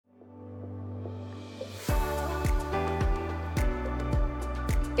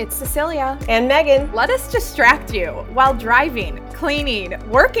It's Cecilia. And Megan. Let us distract you while driving, cleaning,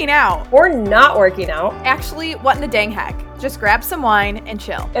 working out. Or not working out. Actually, what in the dang heck? Just grab some wine and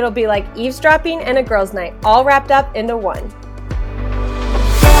chill. It'll be like eavesdropping and a girls' night, all wrapped up into one.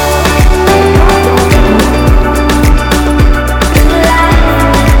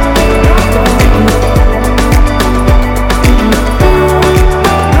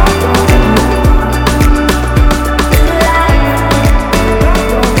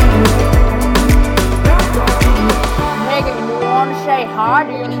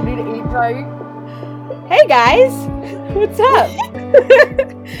 Hey guys, what's up?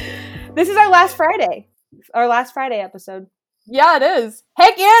 This is our last Friday episode. Yeah, it is.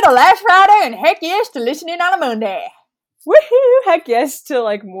 Heck yeah to last Friday, and heck yes to listening on a Monday. Woohoo! Heck yes to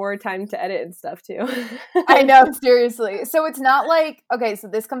like more time to edit and stuff too. I know, seriously. So it's not like, okay, so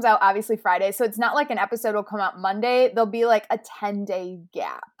this comes out obviously Friday, so it's not like an episode will come out Monday. There'll be like a 10-day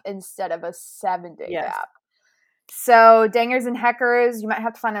gap instead of a 7-day gap. So, dangers and heckers, you might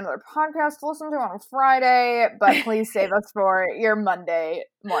have to find another podcast to listen to on Friday, but please save us for your Monday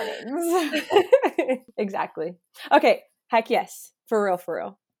mornings. Exactly. Okay, heck yes. For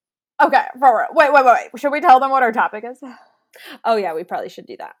real. Okay, for real. Wait. Should we tell them what our topic is? Oh, yeah, we probably should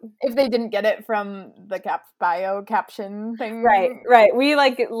do that. If they didn't get it from the bio caption thing. Right. We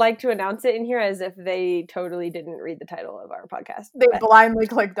like to announce it in here as if they totally didn't read the title of our podcast. They blindly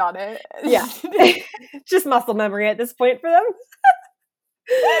clicked on it. Yeah. Just muscle memory at this point for them.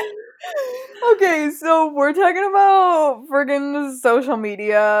 Okay, so we're talking about friggin' social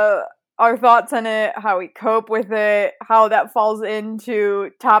media, our thoughts on it, how we cope with it, how that falls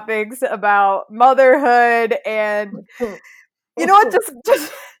into topics about motherhood, and you know what,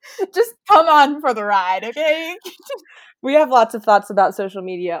 just come on for the ride, okay? We have lots of thoughts about social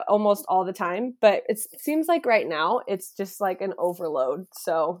media almost all the time, but it seems like right now it's just like an overload.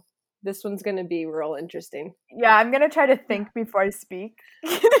 So this one's going to be real interesting. Yeah, I'm going to try to think before I speak.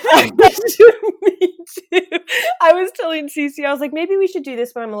 Me too. I was telling Cece, I was like, maybe we should do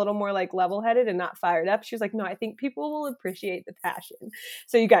this when I'm a little more like level-headed and not fired up. She was like, no, I think people will appreciate the passion.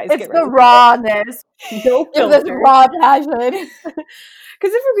 So you guys get ready. It's the rawness. No filter. This raw passion.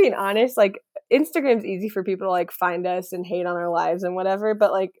 Because if we're being honest, like Instagram's easy for people to like find us and hate on our lives and whatever.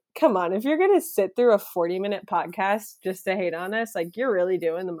 But like, come on, if you're going to sit through a 40-minute podcast just to hate on us, like you're really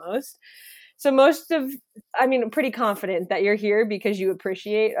doing the most. So I'm pretty confident that you're here because you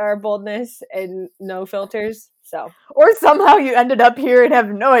appreciate our boldness and no filters. So, or somehow you ended up here and have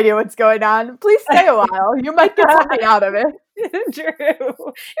no idea what's going on. Please stay a while. You might get something out of it. True. You're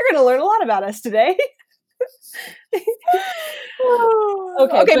going to learn a lot about us today.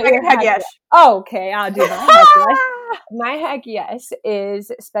 Okay, Megan, heck yes. Okay, I'll do my heck yes. My heck yes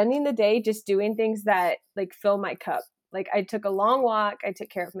is spending the day just doing things that like fill my cup. Like I took a long walk. I took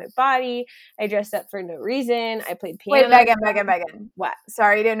care of my body. I dressed up for no reason. I played piano. Wait, Megan. What?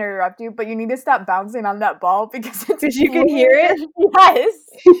 Sorry to interrupt you, but you need to stop bouncing on that ball because you can hear it? Yes.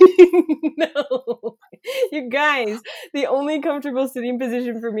 No. You guys, the only comfortable sitting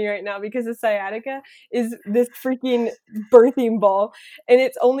position for me right now because of sciatica is this freaking birthing ball. And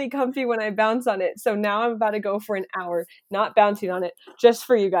it's only comfy when I bounce on it. So now I'm about to go for an hour, not bouncing on it, just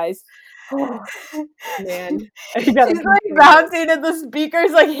for you guys. Oh, man. She's like bouncing and the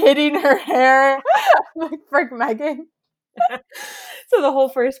speaker's like hitting her hair. Like, frick, Megan. So the whole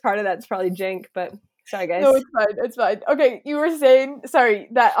first part of that's probably jank, but sorry guys. No, it's fine. Okay, you were saying, sorry,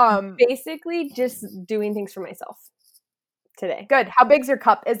 that basically just doing things for myself today. Good. How big's your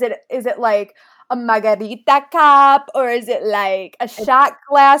cup? Is it like a margarita cup or is it like a shot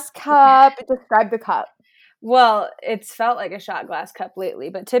glass cup? Describe the cup. Well, it's felt like a shot glass cup lately,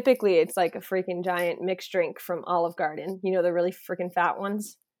 but typically it's like a freaking giant mixed drink from Olive Garden. You know, the really freaking fat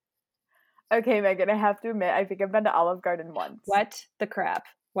ones? Okay, Megan, I have to admit, I think I've been to Olive Garden once. What the crap?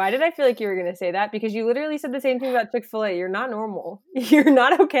 Why did I feel like you were going to say that? Because you literally said the same thing about Chick-fil-A. You're not normal. You're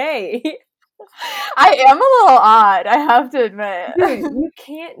not okay. I am a little odd, I have to admit. Dude, you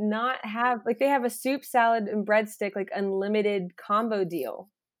can't not have, like they have a soup, salad, and breadstick, like unlimited combo deal.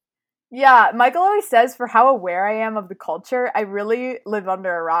 Yeah, Michael always says for how aware I am of the culture, I really live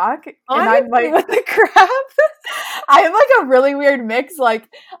under a rock. And I'm like, what the crap? I am like a really weird mix. Like,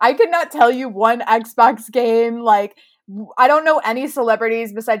 I could not tell you one Xbox game. Like, I don't know any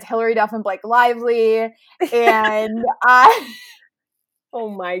celebrities besides Hillary Duff and Blake Lively. And oh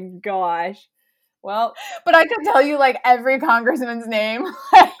my gosh. Well, but I could tell you like every congressman's name.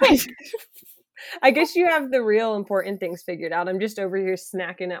 I guess you have the real important things figured out. I'm just over here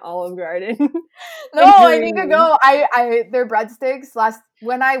snacking at Olive Garden. No, I need to go. Their breadsticks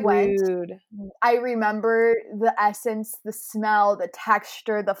when I went, Dude. I remember the essence, the smell, the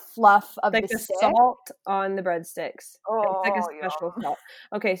texture, the fluff of like the stick. Salt on the breadsticks. Oh, it's like a special salt.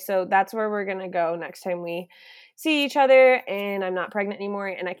 Okay, so that's where we're gonna go next time we see each other, and I'm not pregnant anymore,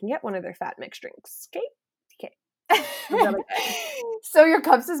 and I can get one of their fat mixed drinks. Okay. So your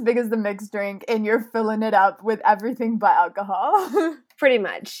cup's as big as the mixed drink, and you're filling it up with everything but alcohol. Pretty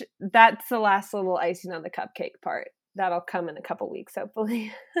much. That's the last little icing on the cupcake part. That'll come in a couple weeks,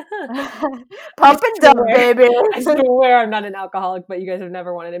 hopefully. Pump and dump, baby. I swear I'm not an alcoholic, but you guys have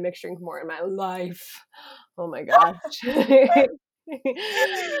never wanted a mixed drink more in my life. Oh my gosh.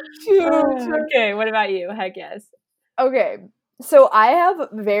 Okay, what about you? Heck yes. Okay, so I have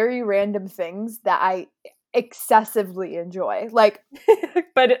very random things that I excessively enjoy. Like,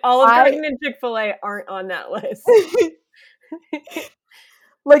 but Olive Garden and Chick-fil-A aren't on that list.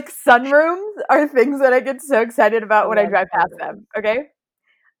 Like, sunrooms are things that I get so excited about when I drive past them. Okay.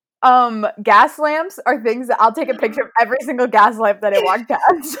 Gas lamps are things that I'll take a picture of every single gas lamp that I walk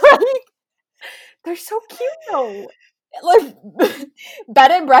past. They're so cute though. Like,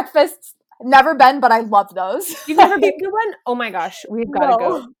 bed and breakfasts, never been, but I love those. You've never been to one? Oh my gosh, we've got to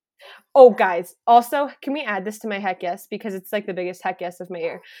go. Oh, guys, also, can we add this to my heck yes? Because it's like the biggest heck yes of my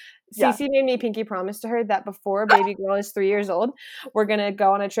year. Cece made me pinky promise to her that before baby girl is 3 years old, we're going to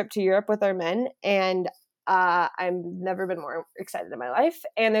go on a trip to Europe with our men. And I've never been more excited in my life.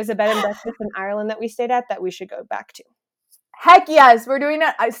 And there's a bed and breakfast in Ireland that we stayed at that we should go back to. Heck yes, we're doing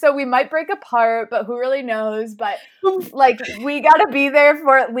it. So we might break apart, but who really knows? But like, we got to be there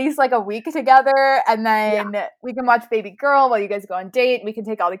for at least like a week together, and then we can watch baby girl while you guys go on date. We can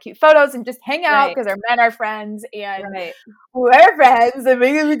take all the cute photos and just hang out because our men are friends and we're friends, and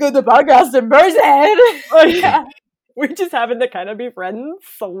maybe we go to the podcast in person. Oh yeah. We just happen to kind of be friends,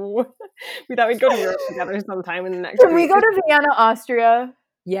 so we thought we'd go to Europe together sometime in the next Can we go to Vienna, Austria?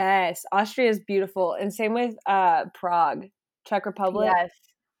 Yes, Austria is beautiful, and same with Prague. Czech Republic. Yes.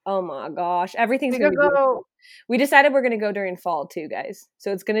 Oh my gosh. Everything's going to be beautiful. We decided we're going to go during fall too, guys.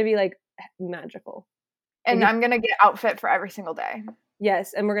 So it's going to be like magical. And I'm going to get outfit for every single day.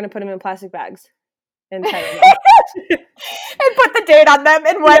 Yes. And we're going to put them in plastic bags. And tie them and put the date on them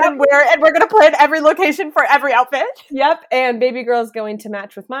and when and where. And we're going to plan every location for every outfit. Yep. And baby girl's going to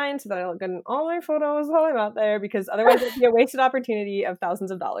match with mine so that I'll get in all my photos while I'm out there, because otherwise it'd be a wasted opportunity of thousands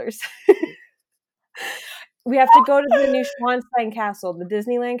of dollars. We have to go to the new Schwanstein Castle, the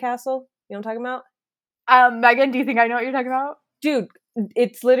Disneyland castle. You know what I'm talking about? Megan, do you think I know what you're talking about? Dude,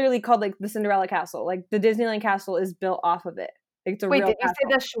 it's literally called like the Cinderella Castle. Like the Disneyland castle is built off of it. Like, it's a real did castle. You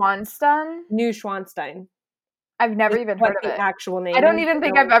say the Schwanstein? New Schwanstein. I've never even heard of it. The actual name. I don't even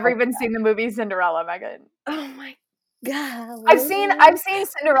think I've ever even seen the movie Cinderella, Megan. Oh my god. I've seen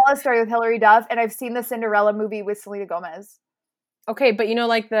Cinderella story with Hilary Duff, and I've seen the Cinderella movie with Selena Gomez. Okay, but you know,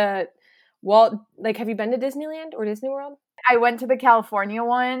 like have you been to Disneyland or Disney World? I went to the California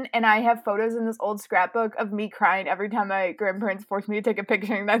one, and I have photos in this old scrapbook of me crying every time my grandparents forced me to take a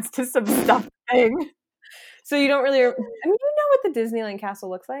picture, and that's just some stuff thing. So you don't really, you know what the Disneyland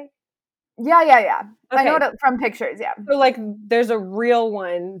castle looks like? Yeah. Okay. I know it from pictures, yeah. So like there's a real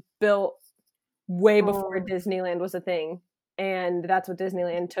one built way before Disneyland was a thing. And that's what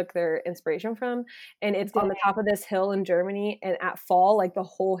Disneyland took their inspiration from. And it's on the top of this hill in Germany. And at fall, like the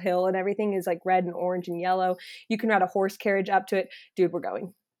whole hill and everything is like red and orange and yellow. You can ride a horse carriage up to it. Dude, we're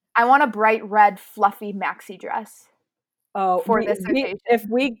going. I want a bright red, fluffy maxi dress. Oh, this occasion. If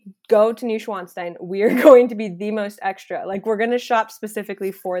we go to New Schwanstein, we are going to be the most extra. Like, we're going to shop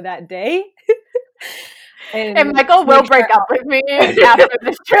specifically for that day. and Michael will break up with me after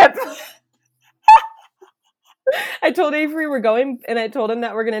this trip. I told Avery we're going, and I told him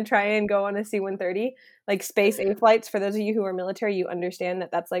that we're going to try and go on a C-130, like Space A flights. For those of you who are military, you understand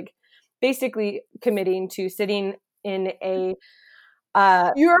that that's like basically committing to sitting in a...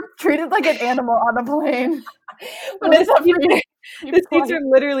 You're treated like an animal on a plane. The seats are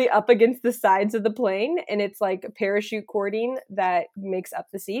literally up against the sides of the plane, and it's like parachute cording that makes up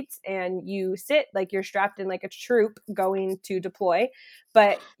the seats, and you sit like you're strapped in like a troop going to deploy,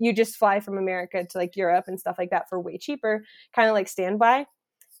 but you just fly from America to like Europe and stuff like that for way cheaper, kind of like standby.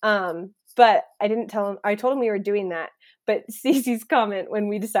 But I didn't tell him. I told him we were doing that. But Cece's comment when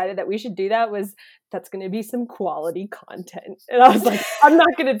we decided that we should do that was, that's going to be some quality content. And I was like, I'm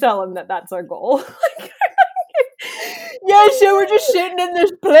not going to tell him that that's our goal. Yeah, so we're just sitting in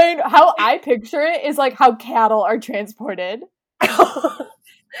this plane. How I picture it is like how cattle are transported.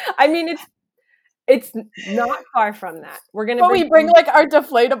 I mean, It's not far from that. We're gonna. But we bring like our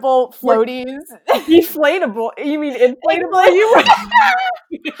deflatable floaties. Deflatable? You mean inflatable?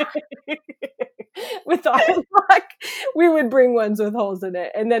 With our luck, we would bring ones with holes in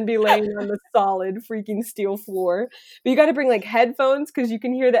it and then be laying on the solid freaking steel floor. But you got to bring like headphones because you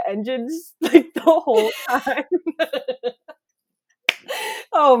can hear the engines like the whole time.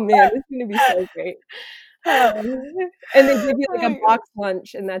 Oh man, it's gonna be so great. And they give you like a box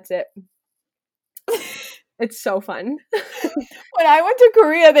lunch and that's it. It's so fun. When I went to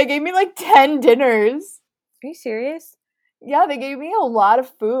Korea, they gave me like 10 dinners. Are you serious? Yeah, they gave me a lot of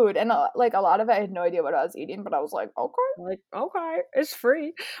food, and like a lot of it, I had no idea what I was eating, but I was like, okay, it's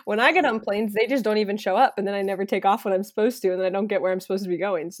free. When I get on planes, they just don't even show up, and then I never take off when I'm supposed to, and then I don't get where I'm supposed to be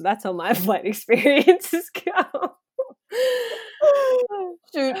going. So that's how my flight experiences go.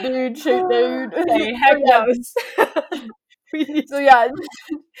 Shoot, dude. Hey, heck knows. So yeah,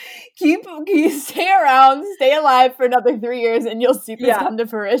 keep stay around, stay alive for another 3 years, and you'll see this come to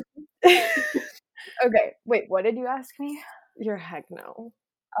fruition. Okay, wait, what did you ask me? Your heck no.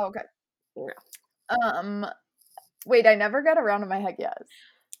 Oh, okay. Yeah. Wait, I never got around to my heck yes.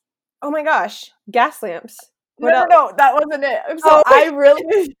 Oh my gosh, gas lamps. No, that wasn't it.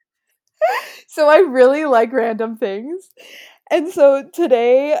 So I really like random things. And so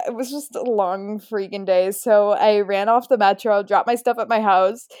today, it was just a long freaking day. So I ran off the metro, dropped my stuff at my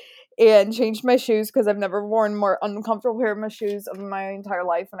house, and changed my shoes because I've never worn more uncomfortable pair of my shoes of my entire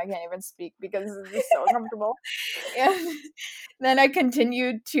life, and I can't even speak because it's just so uncomfortable. And then I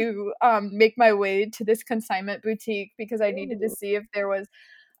continued to make my way to this consignment boutique because I needed to see if there was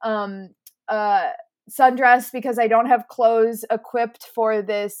sundress because I don't have clothes equipped for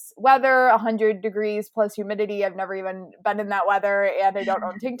this weather, 100 degrees plus humidity. I've never even been in that weather, and I don't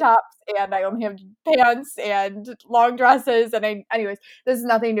own tank tops, and I only have pants and long dresses, and anyways, this has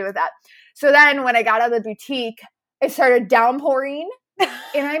nothing to do with that. So then when I got out of the boutique, it started downpouring, and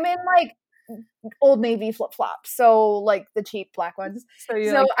I'm in like Old Navy flip-flops, so like the cheap black ones. So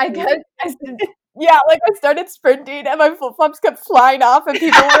I started sprinting and my flip-flops kept flying off and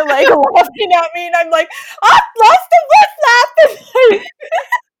people were like laughing at me and I'm like, I lost the flip-flop!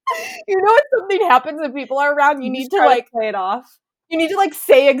 You know when something happens and people are around, you need to like play it off. You need to like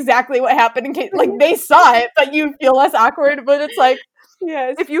say exactly what happened in case like they saw it, but you feel less awkward, but it's like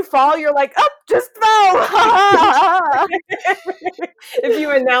yes. If you fall, you're like, oh, just fell. If you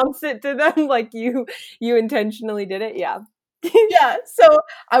announce it to them like you intentionally did it, yeah. Yeah, so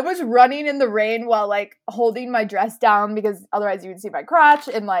I was running in the rain while like holding my dress down because otherwise you would see my crotch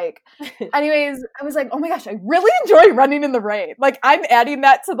and like anyways, I was like, oh my gosh, I really enjoy running in the rain. Like I'm adding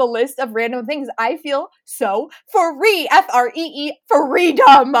that to the list of random things. I feel so free, F-R-E-E,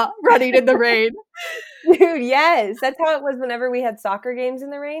 freedom running in the rain. Dude, yes. That's how it was whenever we had soccer games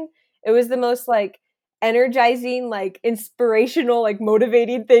in the rain. It was the most like energizing, like inspirational, like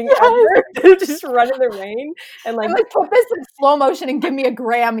motivating thing ever to just run in the rain and like put this in slow motion and give me a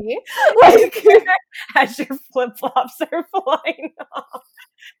Grammy. Like as your flip flops are flying off.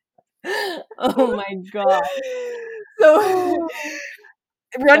 Oh my god. So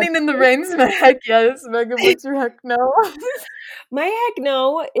running in the rain's my heck yes. Megan, what's your heck no? My heck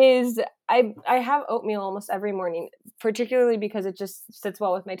no is I have oatmeal almost every morning, particularly because it just sits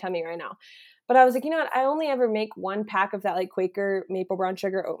well with my tummy right now. But I was like, you know what? I only ever make one pack of that like Quaker maple brown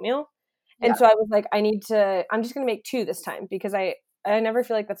sugar oatmeal. And so I was like, I'm just going to make 2 this time because I never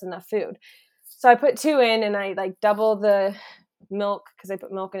feel like that's enough food. So I put 2 in and I like double the milk because I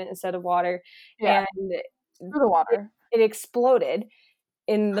put milk in it instead of water. Yeah. And the water. It exploded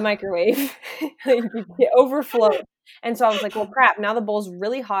in the microwave. It overflowed. And so I was like, well, crap, now the bowl's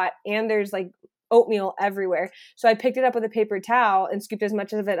really hot and there's like oatmeal everywhere. So I picked it up with a paper towel and scooped as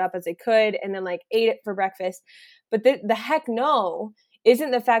much of it up as I could and then like ate it for breakfast. But the heck no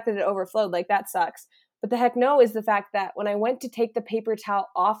isn't the fact that it overflowed. Like that sucks. But the heck no is the fact that when I went to take the paper towel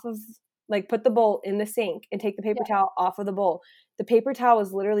off of, like put the bowl in the sink and take the paper towel off of the bowl, the paper towel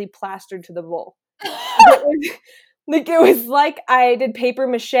was literally plastered to the bowl. It was like I did paper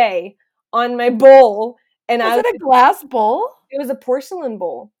mache on my bowl. And was it a glass bowl? It was a porcelain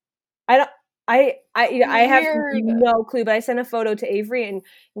bowl. I have no clue, but I sent a photo to Avery, and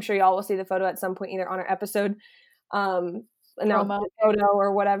I'm sure y'all will see the photo at some point, either on our episode, photo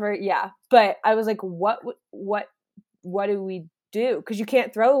or whatever. Yeah, but I was like, what do we do? Because you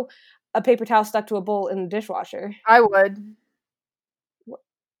can't throw a paper towel stuck to a bowl in the dishwasher. I would.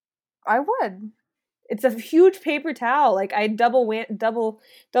 It's a huge paper towel. Like I double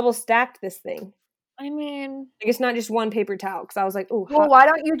stacked this thing. I mean, like it's not just one paper towel because I was like, oh. Well, why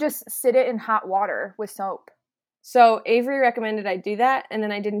don't you just sit it in hot water with soap? So Avery recommended I do that, and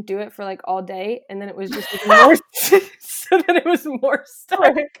then I didn't do it for like all day, and then it was just even more. So then it was more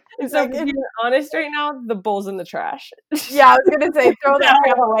stuck. And so, to be honest, right now, the bowl's in the trash. Yeah, I was gonna say throw that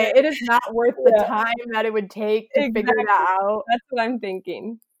crap away. It is not worth the time that it would take to figure that out. That's what I'm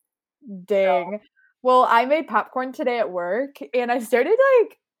thinking. Dang. So. Well, I made popcorn today at work, and I started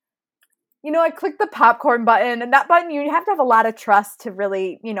like, I clicked the popcorn button, and that button you have to have a lot of trust to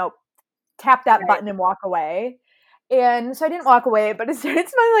really, tap that button and walk away. And so I didn't walk away, but it started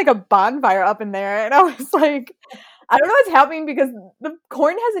smelling like a bonfire up in there. And I was like, I don't know what's happening because the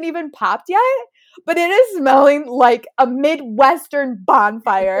corn hasn't even popped yet, but it is smelling like a Midwestern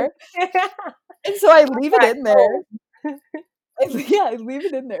bonfire. And so I leave it in there. I leave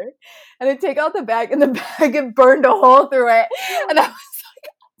it in there. And I take out the bag, and the bag had burned a hole through it. And I was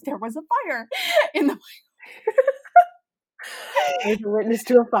like, there was a fire in the I was a witness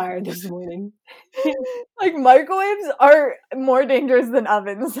to a fire this morning. Like, microwaves are more dangerous than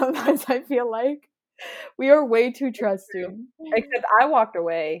ovens sometimes, I feel like. We are way too trusting. Except I walked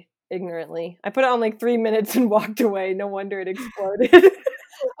away ignorantly. I put it on like 3 minutes and walked away. No wonder it exploded.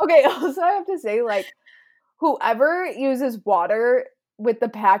 Okay, also I have to say, like, whoever uses water with the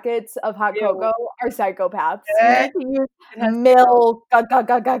packets of hot cocoa are psychopaths. You need to use milk,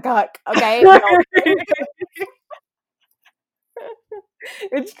 okay?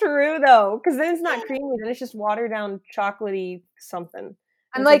 It's true though, because then it's not creamy, then it's just watered down chocolatey something.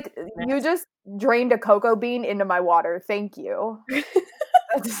 And like you just drained a cocoa bean into my water. Thank you.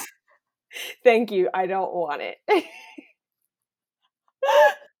 Thank you. I don't want it.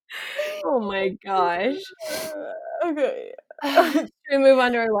 Oh my gosh. Okay. Should we move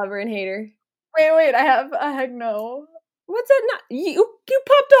on to our lover and hater? Wait. I have a heck no. What's that? Not you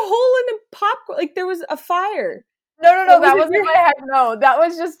popped a hole in the popcorn. Like there was a fire. No. That wasn't my heck no. That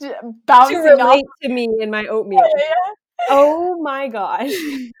was just bouncing to relate to me in my oatmeal. Yeah. Oh my gosh.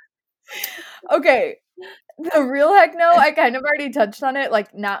 Okay. The real heck no, I kind of already touched on it,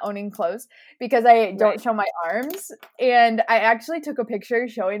 like not owning clothes because I don't show my arms. And I actually took a picture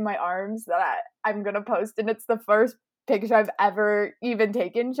showing my arms that I'm going to post. And it's the first picture I've ever even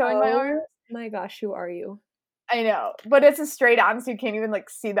taken showing my arms. My gosh, who are you? I know. But it's a straight on, so you can't even like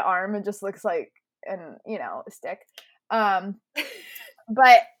see the arm. It just looks like a stick.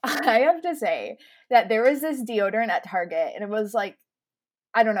 But I have to say that there was this deodorant at Target, and it was like,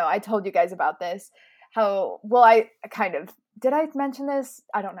 I don't know, I told you guys about this. I kind of, did I mention this?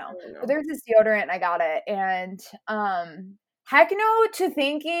 I don't know. But there's this deodorant, and I got it, and heck no to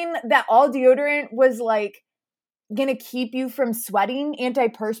thinking that all deodorant was like gonna keep you from sweating,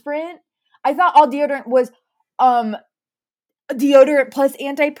 antiperspirant. I thought all deodorant was deodorant plus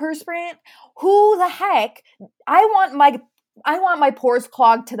antiperspirant. Who the heck? I want my pores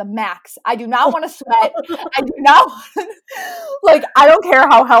clogged to the max. I do not want to sweat. I do not like, I don't care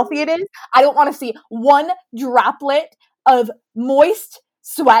how healthy it is. I don't want to see one droplet of moist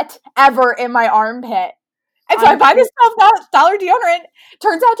sweat ever in my armpit. And so I buy this $12 deodorant.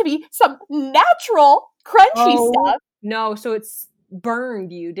 Turns out to be some natural, crunchy stuff. No, so it's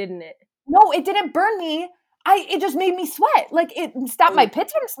burned you, didn't it? No, it didn't burn me. It just made me sweat. Like, it stopped my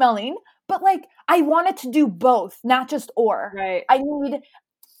pits from smelling, but like, I wanted to do both, not just or. Right. I need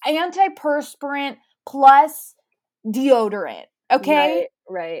antiperspirant plus deodorant. Okay.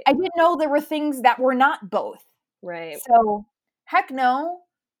 Right. I didn't know there were things that were not both. Right. So heck no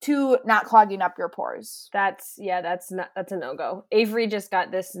to not clogging up your pores. That's a no-go. Avery just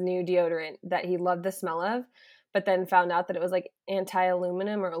got this new deodorant that he loved the smell of, but then found out that it was like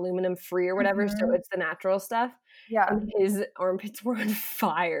anti-aluminum or aluminum free or whatever. Mm-hmm. So it's the natural stuff. Yeah. And his armpits were on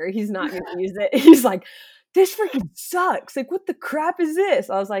fire. He's not going to use it. He's like, this freaking sucks. Like, what the crap is this?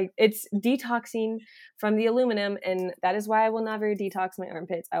 I was like, it's detoxing from the aluminum. And that is why I will never detox my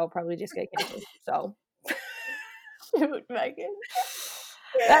armpits. I will probably just get cancer. So. Megan.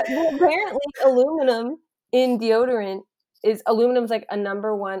 Well, apparently aluminum in deodorant aluminum's like a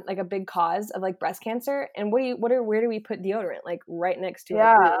number one, like a big cause of like breast cancer. And where do we put deodorant? Like right next to it.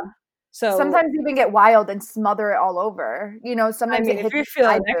 Yeah. So sometimes even get wild and smother it all over. Sometimes if you're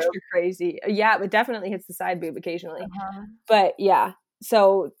feeling extra crazy, it definitely hits the side boob occasionally. Uh-huh. But yeah,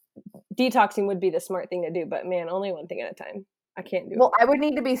 so detoxing would be the smart thing to do. But man, only one thing at a time. I can't do it. Well, I would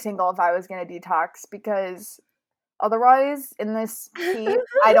need to be single if I was going to detox because otherwise, in this heat,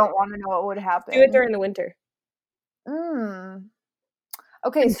 I don't want to know what would happen. Do it during the winter.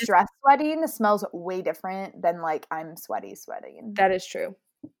 Okay, stress sweating smells way different than like I'm sweating. That is true.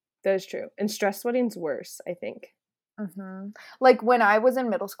 And stress sweating's worse, I think. Mm-hmm. Like when I was in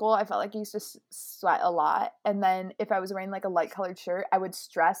middle school, I felt like I used to sweat a lot. And then if I was wearing like a light colored shirt, I would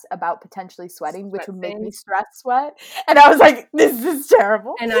stress about potentially sweating, which would make me sweat. And I was like, this is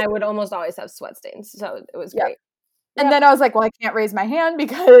terrible. And I would almost always have sweat stains. So it was great. And then I was like, well, I can't raise my hand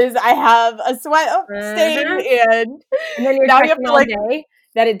because I have a sweat stain. And then you're now you have to like day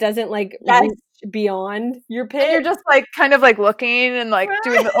that it doesn't like reach beyond your pit. And you're just like kind of like looking and like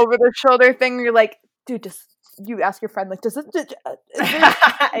doing the over the shoulder thing. You're like, dude, just you ask your friend like, does it? And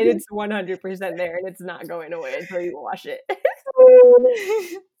it's 100% there, and it's not going away until you wash it.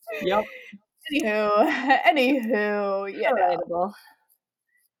 Yep. Anywho, yeah. Relatable.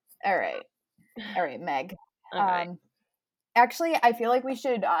 All right, Meg. Actually, I feel like we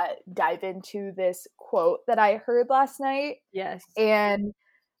should dive into this quote that I heard last night. Yes. And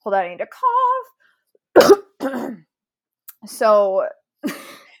hold on, I need to cough. So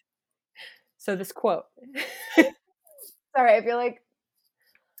this quote. Sorry, I feel like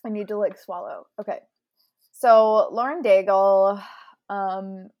I need to like swallow. Okay. So Lauren Daigle,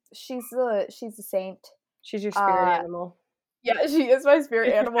 she's the saint. She's your spirit animal. Yeah, she is my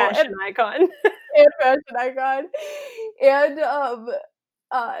spirit animal. Fashion icon. And fashion icon. And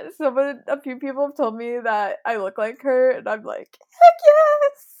a few people have told me that I look like her, and I'm like, heck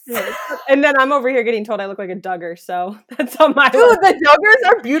yes. And then I'm over here getting told I look like a Duggar, so that's on my Dude, the Duggars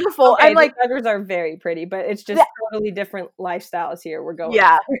are beautiful. Okay, I'm like, Duggars are very pretty, but it's just totally different lifestyles here we're going.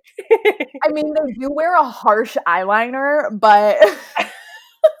 Yeah. I mean, they do wear a harsh eyeliner, but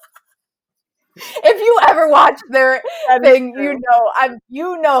if you ever watch their thing,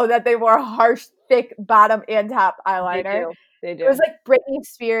 you know that they wore a harsh, thick bottom and top eyeliner. They do. It was like Britney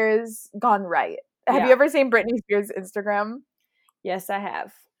Spears gone right. Have you ever seen Britney Spears' Instagram? Yes, I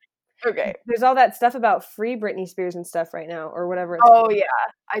have. Okay. There's all that stuff about free Britney Spears and stuff right now, or whatever. Yeah.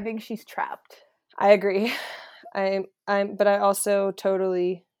 I think she's trapped. I agree. But I also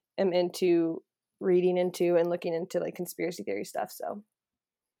totally am into reading into and looking into like conspiracy theory stuff. So.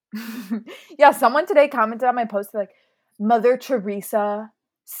 Yeah, someone today commented on my post like, Mother Teresa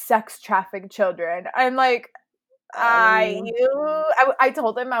sex trafficked children. I'm like, I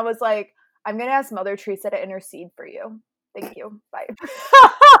told him, I was like, I'm gonna ask Mother Teresa to intercede for you. Thank you. Bye.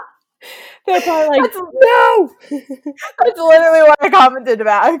 They're probably like, no. That's literally what I commented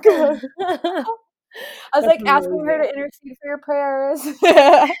back. I was like asking her to intercede for your prayers.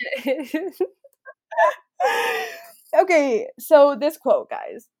 Okay, so this quote,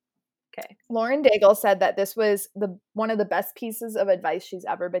 guys. Okay. Lauren Daigle said that this was one of the best pieces of advice she's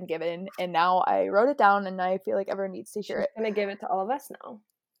ever been given, and now I wrote it down, and I feel like everyone needs to hear it. I'm gonna give it to all of us now.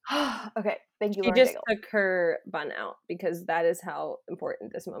 Okay, thank you, She Lauren just Daigle. took her bun out because that is how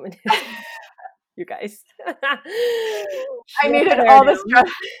important this moment is. You guys. I needed all the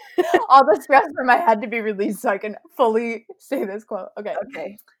stress from my head to be released so I can fully say this quote. Okay.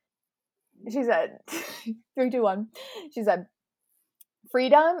 She said, 3, 2, 1. She said,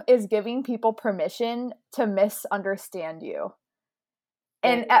 freedom is giving people permission to misunderstand you.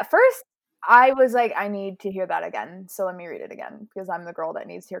 And at first, I was like, I need to hear that again. So let me read it again because I'm the girl that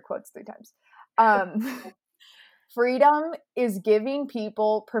needs to hear quotes 3 times. Freedom is giving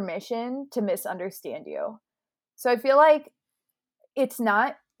people permission to misunderstand you. So I feel like it's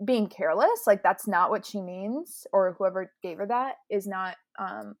not being careless. Like that's not what she means, or whoever gave her that is not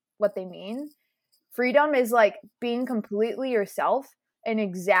what they mean. Freedom is like being completely yourself and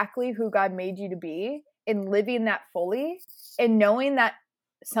exactly who God made you to be and living that fully and knowing that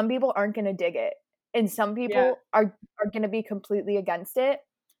some people aren't going to dig it and some people are going to be completely against it.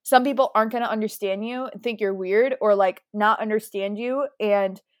 Some people aren't going to understand you and think you're weird or like not understand you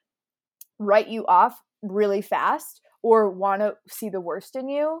and write you off really fast or want to see the worst in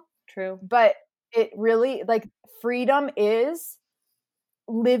you. True. But it really like freedom is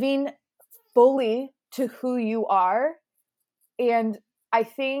living fully to who you are. And I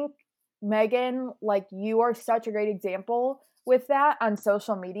think, Megan, like you are such a great example with that on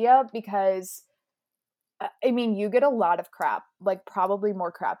social media because I mean, you get a lot of crap, like probably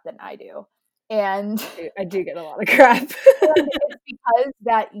more crap than I do. And I do get a lot of crap. It's because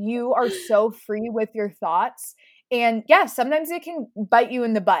that you are so free with your thoughts. And sometimes it can bite you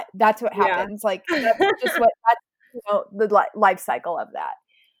in the butt. That's what happens. Like that's just the life cycle of that.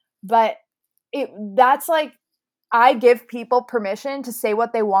 But that's like, I give people permission to say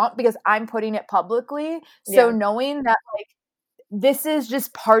what they want because I'm putting it publicly. So knowing that like, this is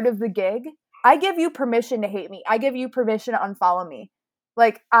just part of the gig. I give you permission to hate me. I give you permission to unfollow me.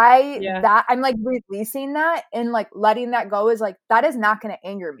 Like I'm like releasing that and like letting that go is like, that is not going to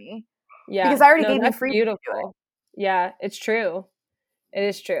anger me. Yeah. Because I already gave you freedom. Beautiful. Yeah, it's true. It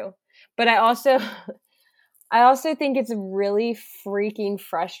is true. But I also, I also think it's really freaking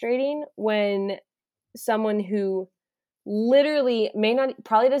frustrating when someone who literally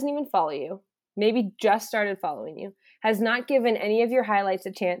probably doesn't even follow you, maybe just started following you, has not given any of your highlights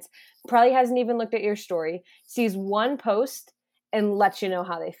a chance, probably hasn't even looked at your story, sees one post and lets you know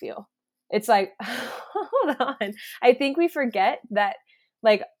how they feel. It's like, hold on. I think we forget that,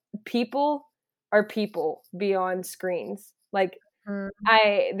 like, people are people beyond screens. Like,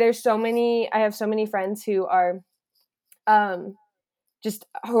 I have so many friends who are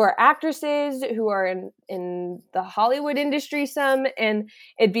who are actresses, who are in the Hollywood industry, and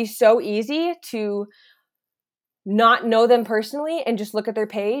it'd be so easy to not know them personally and just look at their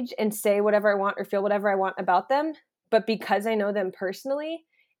page and say whatever I want or feel whatever I want about them. But because I know them personally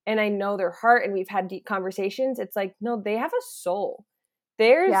and I know their heart and we've had deep conversations, it's like, no, they have a soul.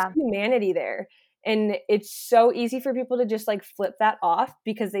 There's humanity there. And it's so easy for people to just like flip that off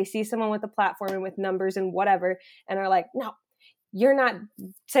because they see someone with a platform and with numbers and whatever and are like, no, you're not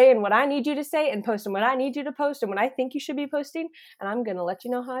saying what I need you to say and posting what I need you to post and what I think you should be posting. And I'm going to let you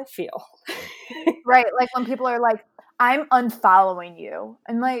know how I feel. Right. Like when people are like, I'm unfollowing you.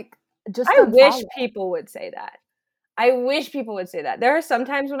 I'm like, I wish people would say that. I wish people would say that. There are some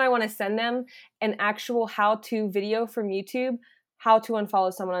times when I want to send them an actual how-to video from YouTube, how to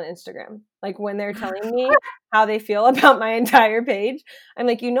unfollow someone on Instagram. Like when they're telling me how they feel about my entire page, I'm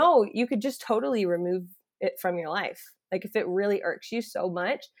like, you could just totally remove it from your life. Like if it really irks you so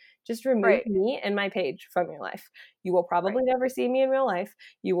much, just remove me and my page from your life. You will probably never see me in real life.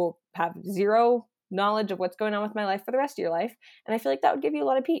 You will have zero knowledge of what's going on with my life for the rest of your life. And I feel like that would give you a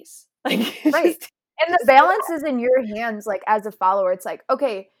lot of peace. Like, and the balance is in your hands. Like as a follower, it's like,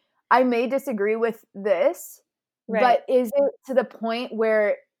 okay, I may disagree with this, but is it to the point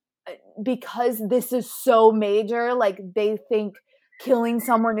where because this is so major, like they think killing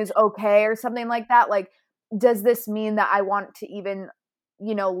someone is okay or something like that? Like, does this mean that I want to even,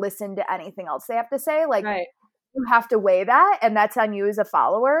 listen to anything else they have to say? Like, you have to weigh that, and that's on you as a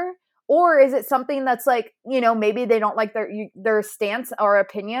follower. Or is it something that's like, maybe they don't like their stance or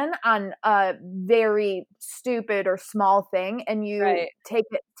opinion on a very stupid or small thing, and you take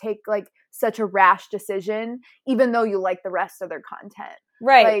like such a rash decision, even though you like the rest of their content.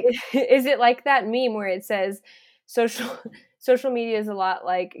 Right. Like, is it like that meme where it says social media is a lot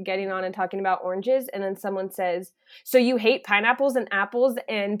like getting on and talking about oranges, and then someone says, so you hate pineapples and apples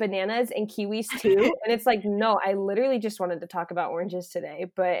and bananas and kiwis too? And it's like, no, I literally just wanted to talk about oranges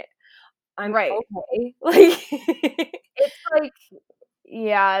today, but I'm okay. Like it's like,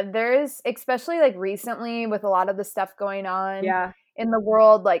 yeah, there's, especially like recently with a lot of the stuff going on in the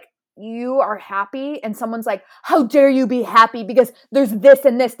world, like you are happy and someone's like, how dare you be happy because there's this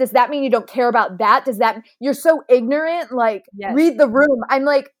and this. Does that mean you don't care about that? Does that, you're so ignorant? Like read the room. I'm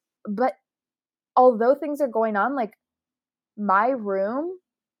like, but although things are going on, like my room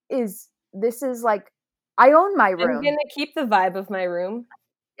is like, I own my room. I'm going to keep the vibe of my room.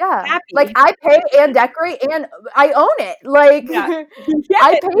 Yeah. Happy. Like I pay and decorate and I own it. Like I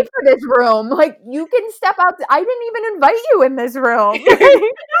paid for this room. Like you can step out. I didn't even invite you in this room. Out of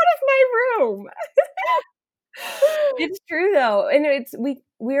my room. It's true though. And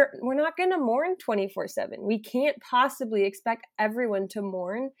we're not going to mourn 24/7. We can't possibly expect everyone to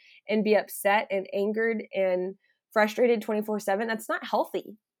mourn and be upset and angered and frustrated 24/7. That's not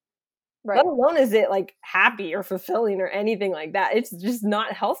healthy. Right. Let alone is it like happy or fulfilling or anything like that. It's just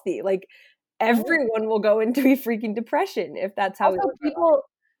not healthy. Like everyone will go into a freaking depression if that's how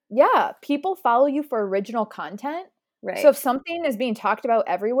people follow you for original content. Right. So if something is being talked about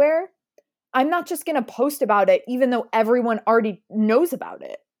everywhere, I'm not just going to post about it, even though everyone already knows about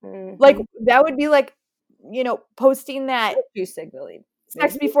it. Mm-hmm. Like that would be like, posting that signaling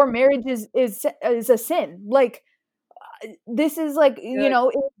sex before marriage is a sin. Like this is like, I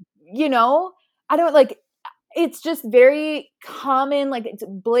don't like, it's just very common. Like it's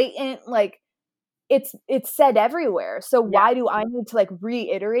blatant, like it's said everywhere. So why do I need to like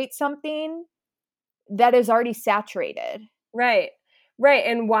reiterate something that is already saturated? Right. Right.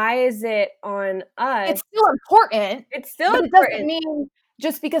 And why is it on us? It's still important. It's still important. It doesn't mean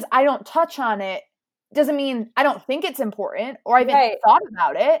just because I don't touch on it doesn't mean I don't think it's important or I haven't thought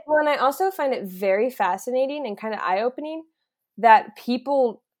about it. Well, and I also find it very fascinating and kind of eye-opening that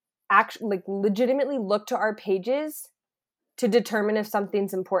people actually like legitimately look to our pages to determine if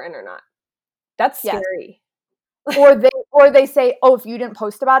something's important or not. That's scary. Or they say, oh, if you didn't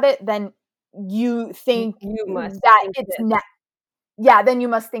post about it, then you think you must that it's not. Yeah, then you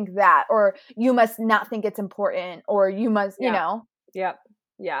must think that, or you must not think it's important, or you must, Yep.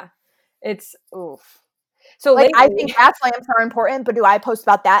 Yeah. It's oof. So like, I lately, think gas lamps are important, but do I post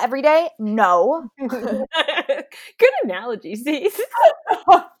about that every day? No. good analogy, Cease.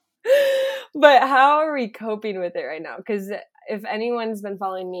 But how are we coping with it right now? Because if anyone's been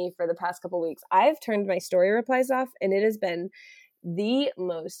following me for the past couple weeks, I've turned my story replies off, and it has been the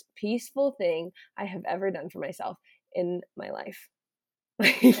most peaceful thing I have ever done for myself in my life.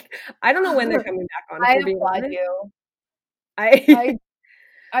 I don't know when they're coming back on. If I we're being applaud honest. you. I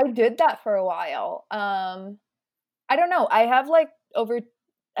I did that for a while. I don't know. I have like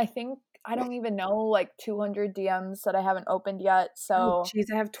I think I don't even know, like 200 DMs that I haven't opened yet. oh So geez,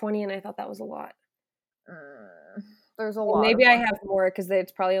 I have 20, and I thought that was a lot. there's a Well, lot of maybe I them. have more because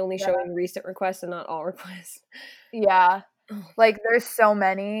it's probably only Yeah. showing recent requests and not all requests. Yeah. Like there's so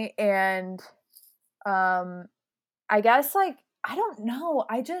many, and I guess like I don't know.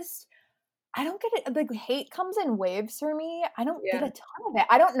 I don't get it. Like hate comes in waves for me. I don't get Yeah. a ton of it.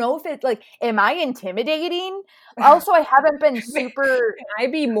 I don't know if it like, am I intimidating? Also, I haven't been super. Can I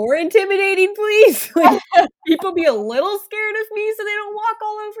be more intimidating, please? Like, people be a little scared of me so they don't walk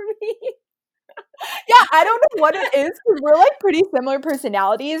all over me. Yeah, I don't know what it is because we're like pretty similar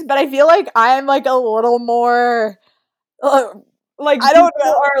personalities, but I feel like I'm like a little more. Like, I don't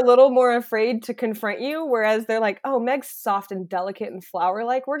people know. are a little more afraid to confront you, whereas they're like, oh, Meg's soft and delicate and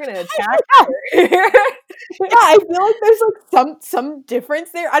flower-like. We're going to attack her. Yeah, I feel like there's like some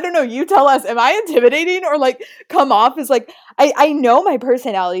difference there. I don't know. You tell us. Am I intimidating or like come off as like I know my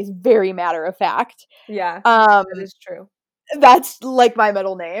personality is very matter of fact. Yeah, that is true. That's like my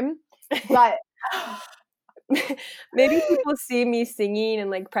middle name, but Maybe people see me singing and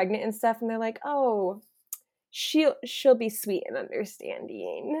like pregnant and stuff, and they're like, "Oh, she'll be sweet and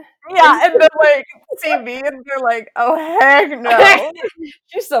understanding." yeah, and then like see me and they're like, "Oh heck no."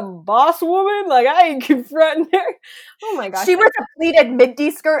 She's some boss woman. Like I ain't confronting her. Oh my gosh, She wears a pleated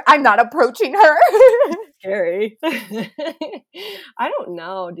midi skirt. I'm not approaching her. scary. I don't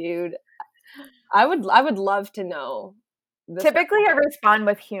know, dude. I would love to know. Typically, I respond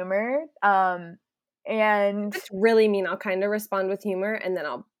with humor, and if it's really mean, I'll kind of respond with humor, and then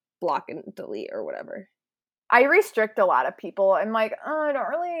I'll block and delete or whatever. I restrict a lot of people. I'm like, oh, I don't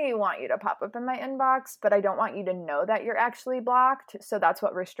really want you to pop up in my inbox, but I don't want you to know that you're actually blocked. So that's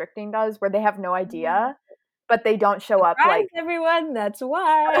what restricting does, where they have no idea, but they don't show up Surprise, like everyone. That's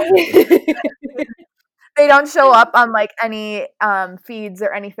why. they don't show up on like any feeds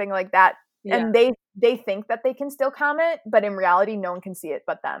or anything like that. Yeah. And they think that they can still comment, but in reality, no one can see it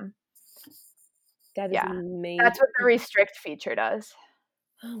but them. That is amazing. That's what the restrict feature does.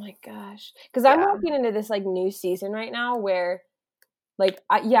 Oh my gosh. Because I'm walking into this like new season right now where like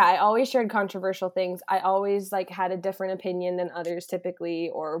I always shared controversial things. I always like had a different opinion than others typically,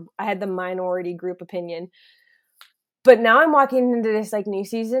 or I had the minority group opinion. But now I'm walking into this like new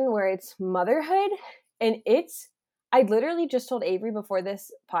season where it's motherhood, and I literally just told Avery before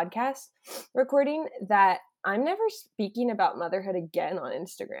this podcast recording that I'm never speaking about motherhood again on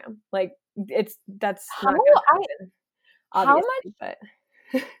Instagram. Like that's not gonna happen, obviously, but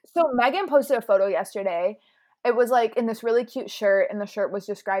So Megan posted a photo yesterday. It was like in this really cute shirt, and the shirt was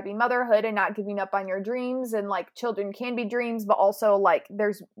describing motherhood and not giving up on your dreams, and like children can be dreams, but also like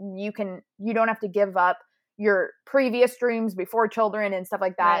you don't have to give up your previous dreams before children and stuff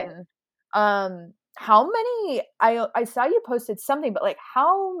like that. right. And how many I saw you posted something, but like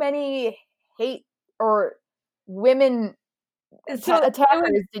how many hate or women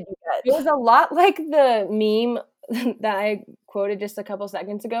attackers did you get? It was a lot like the meme that I quoted just a couple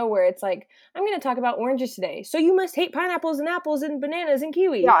seconds ago, where it's like, I'm going to talk about oranges today, so you must hate pineapples and apples and bananas and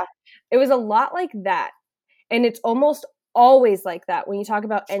kiwis. Yeah. It was a lot like that. And it's almost always like that when you talk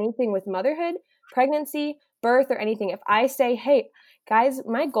about anything with motherhood, pregnancy, birth, or anything. If I say, hey, guys,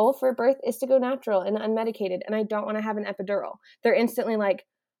 my goal for birth is to go natural and unmedicated, and I don't want to have an epidural, they're instantly like,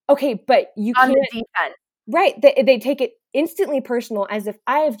 okay, but you On can't. the defense. Right. They take it instantly personal, as if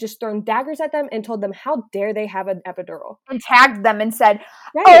I have just thrown daggers at them and told them how dare they have an epidural. And tagged them and said,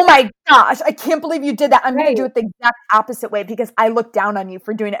 Right. oh my gosh, I can't believe you did that. I'm going to do Right. it the exact opposite way because I look down on you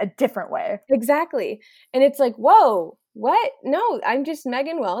for doing it a different way. Exactly. And it's like, whoa, what? No, I'm just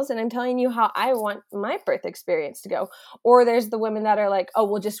Megan Wells, and I'm telling you how I want my birth experience to go. Or there's the women that are like, oh,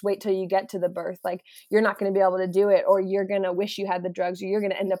 well, just wait till you get to the birth. Like, you're not going to be able to do it, or you're going to wish you had the drugs, or you're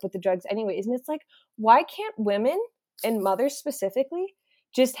going to end up with the drugs anyways. And it's like, why can't women, and mothers specifically,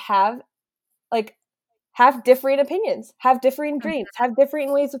 just have differing opinions, have differing dreams, have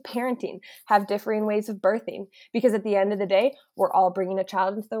differing ways of parenting, have differing ways of birthing? Because at the end of the day, we're all bringing a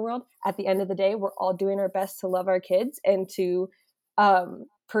child into the world. At the end of the day, we're all doing our best to love our kids and to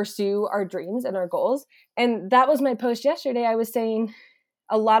pursue our dreams and our goals. And that was my post yesterday. I was saying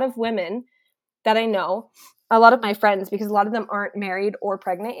a lot of women that I know, a lot of my friends, because a lot of them aren't married or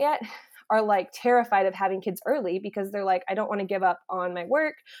pregnant yet, are like terrified of having kids early because they're like, I don't want to give up on my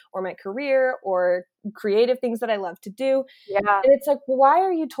work or my career or creative things that I love to do. Yeah. And it's like, well, why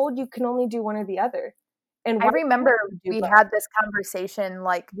are you told you can only do one or the other? And I why remember can't you do we both? had this conversation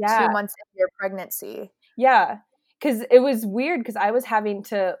like 2 Yeah. months into your pregnancy. Yeah. Because it was weird because I was having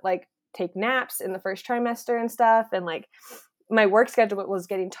to like take naps in the first trimester and stuff. And like my work schedule was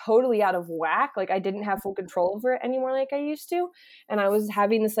getting totally out of whack. Like I didn't have full control over it anymore like I used to. And I was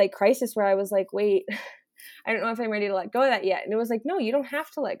having this like crisis where I was like, wait, I don't know if I'm ready to let go of that yet. And it was like, no, you don't have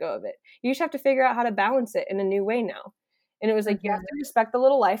to let go of it. You just have to figure out how to balance it in a new way now. And it was like, you have to respect the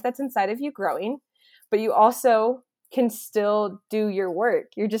little life that's inside of you growing, but you also can still do your work.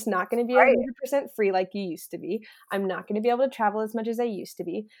 You're just not going to be 100% free like you used to be. I'm not going to be able to travel as much as I used to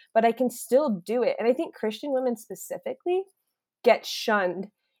be, but I can still do it. And I think Christian women specifically get shunned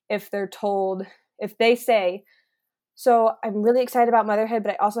if they're told, if they say, so I'm really excited about motherhood,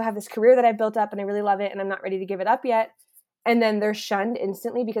 but I also have this career that I built up and I really love it and I'm not ready to give it up yet. And then they're shunned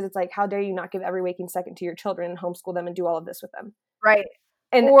instantly because it's like, how dare you not give every waking second to your children and homeschool them and do all of this with them? Right.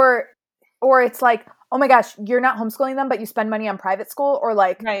 And or it's like, oh my gosh, you're not homeschooling them, but you spend money on private school, or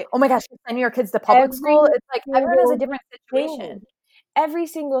like, oh my gosh, you're sending your kids to public school. It's like everyone has a different situation. Every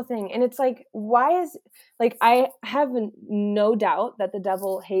single thing. And it's like, why is, like, I have no doubt that the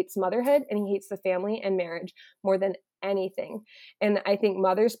devil hates motherhood and he hates the family and marriage more than anything. And I think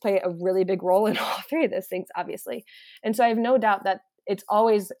mothers play a really big role in all three of those things, obviously. And so I have no doubt that it's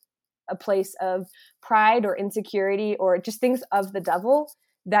always a place of pride or insecurity or just things of the devil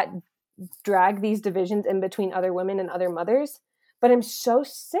that drag these divisions in between other women and other mothers. But I'm so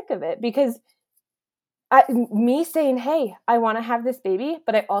sick of it because me saying, hey, I want to have this baby,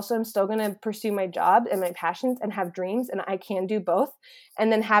 but I also am still going to pursue my job and my passions and have dreams, and I can do both.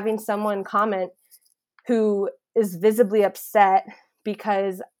 And then having someone comment who is visibly upset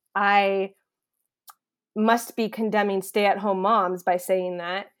because I must be condemning stay-at-home moms by saying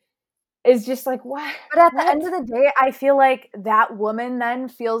that is just like, what? But at the end of the day, I feel like that woman then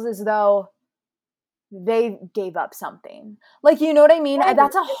feels as though they gave up something. Like, you know what I mean? Yeah,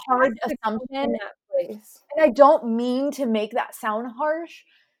 that's a hard assumption. And I don't mean to make that sound harsh,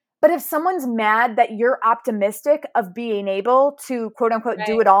 but if someone's mad that you're optimistic of being able to, quote unquote,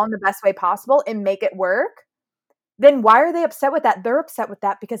 do it all in the best way possible and make it work, then why are they upset with that? They're upset with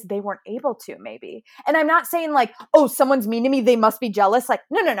that because they weren't able to, maybe. And I'm not saying like, oh, someone's mean to me, they must be jealous. Like,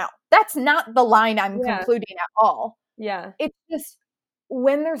 no. That's not the line I'm concluding at all. Yeah. It's just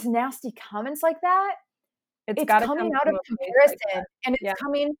when there's nasty comments like that, it's coming out of comparison, and it's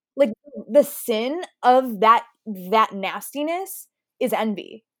coming like the sin of that nastiness is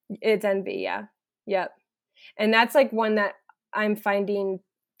envy. It's envy. Yeah. Yep. And that's like one that I'm finding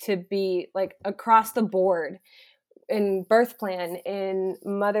to be like across the board in birth plan, in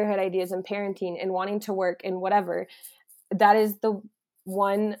motherhood ideas and parenting and wanting to work and whatever. That is the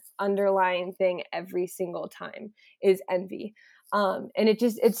one underlying thing every single time is envy. And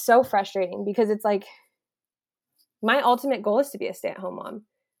it's so frustrating because it's like, my ultimate goal is to be a stay-at-home mom,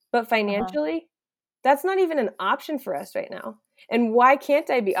 but financially, that's not even an option for us right now. And why can't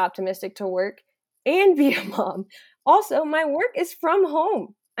I be optimistic to work and be a mom? Also, my work is from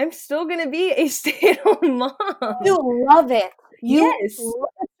home. I'm still going to be a stay-at-home mom. You love it. Yes. It's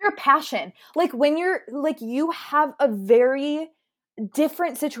your passion. Like when you're like, you have a very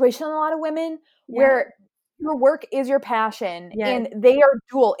different situation than a lot of women where your work is your passion and they are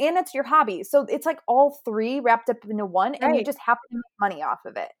dual and it's your hobby. So it's like all three wrapped up into one and you just happen to make money off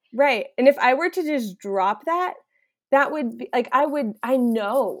of it. Right. And if I were to just drop that, that would be like, I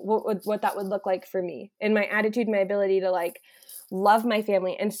know what that would look like for me and my attitude, my ability to like love my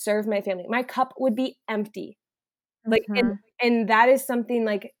family and serve my family. My cup would be empty. Like, and that is something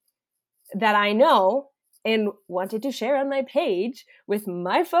like that I know and wanted to share on my page with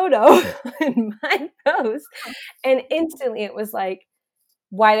my photo and my post. And instantly it was like,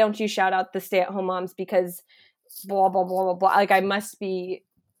 why don't you shout out the stay-at-home moms because blah, blah, blah, blah, blah. Like I must be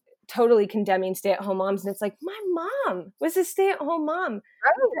totally condemning stay-at-home moms. And it's like, my mom was a stay-at-home mom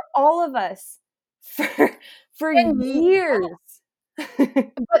for all of us for years. But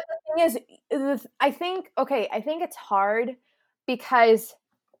the thing is, I think it's hard because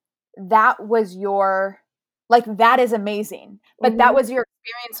that was your, like, that is amazing, but that was your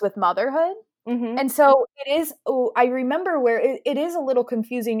experience with motherhood. And so it is, I remember where it is a little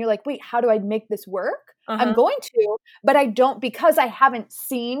confusing. You're like, wait, how do I make this work? I'm going to, but I don't, because I haven't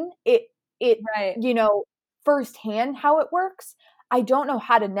seen it, you know, firsthand how it works. I don't know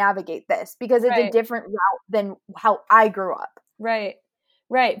how to navigate this because it's a different route than how I grew up. Right.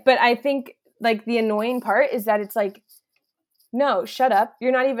 But I think like the annoying part is that it's like, no, shut up.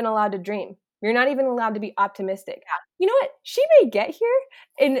 You're not even allowed to dream. You're not even allowed to be optimistic. Yeah. You know what? She may get here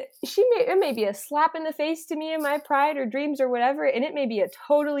and it may be a slap in the face to me and my pride or dreams or whatever. And it may be a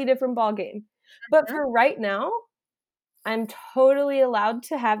totally different ball game. But for right now, I'm totally allowed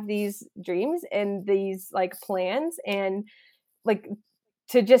to have these dreams and these like plans, and like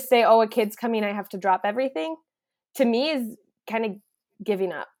to just say, oh, a kid's coming, I have to drop everything, to me is kind of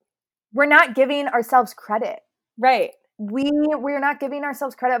giving up. We're not giving ourselves credit. Right. We're not giving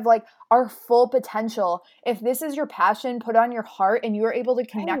ourselves credit of like our full potential. If this is your passion, put on your heart, and you're able to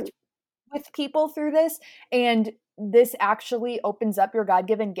connect with people through this, and this actually opens up your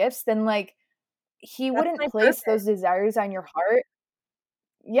God-given gifts, then like he wouldn't place those desires on your heart.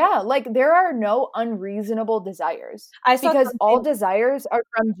 Yeah, like there are no unreasonable desires because all desires are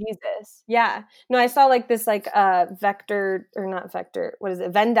from Jesus. Yeah. No, I saw like this like vector or not vector, what is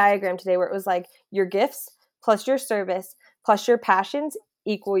it? Venn diagram today where it was like your gifts plus your service plus your passions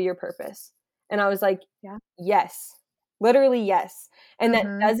equal your purpose. And I was like, yes, literally yes. And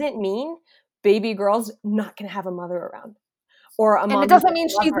that doesn't mean baby girl's not going to have a mother around. Or a mom. And it doesn't mean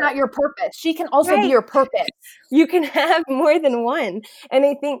she's not your purpose. She can also be your purpose. You can have more than one. And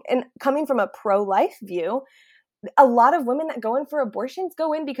I think, and coming from a pro-life view, a lot of women that go in for abortions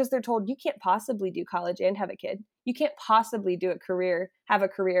go in because they're told you can't possibly do college and have a kid. You can't possibly do have a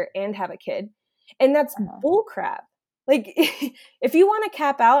career and have a kid. And that's bull crap. Like if you want to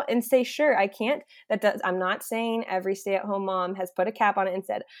cap out and say, sure, I can't, I'm not saying every stay-at-home mom has put a cap on it and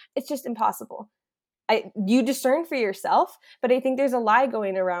said, it's just impossible. You discern for yourself, but I think there's a lie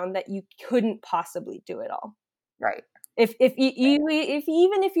going around that you couldn't possibly do it all. Right. If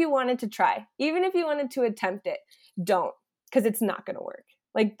even if you wanted to try, even if you wanted to attempt it, don't, because it's not going to work.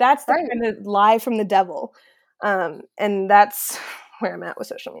 Like that's the kind of lie from the devil. And that's where I'm at with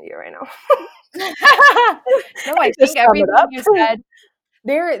social media right now. No, I think everything you said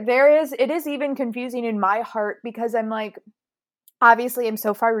it is even confusing in my heart because I'm like, obviously I'm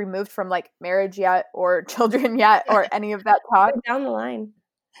so far removed from like marriage yet or children yet or any of that talk. Down the line.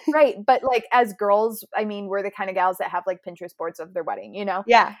 Right. But like as girls, I mean, we're the kind of gals that have like Pinterest boards of their wedding, you know?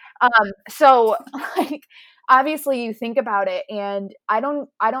 Yeah. So like obviously you think about it and I don't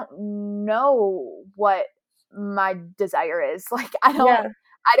know what my desire is. Like I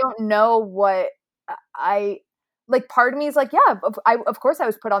don't know what I like. Part of me is like, yeah, of course I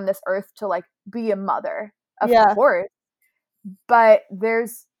was put on this earth to like be a mother, of course. But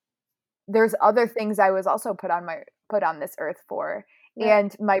there's other things I was also put on this earth for. Yeah.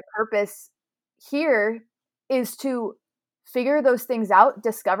 And my purpose here is to figure those things out,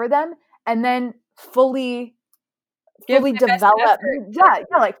 discover them, and then fully develop.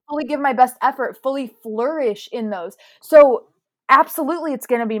 Like fully give my best effort, fully flourish in those. So absolutely it's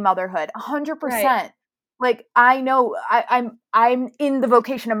going to be motherhood, 100%. Right. Like I know I'm in the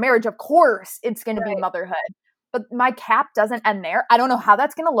vocation of marriage. Of course it's going to be motherhood. But my cap doesn't end there. I don't know how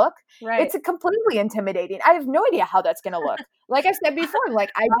that's going to look. Right. It's completely intimidating. I have no idea how that's going to look. Like I said before,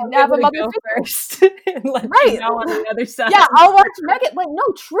 like I didn't have a mother first. And let you know on the other side. Yeah, I'll watch Megan. Like, no,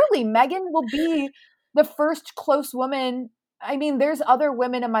 truly, Megan will be the first close woman. I mean, there's other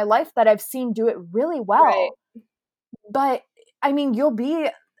women in my life that I've seen do it really well. Right. But I mean, you'll be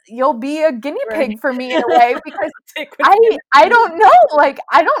a guinea pig for me in a way because I don't know. Like,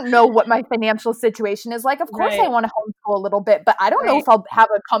 I don't know what my financial situation is like. Of course I want to homeschool a little bit, but I don't know if I'll have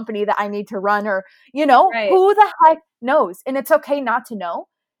a company that I need to run or, who the heck knows? And it's okay not to know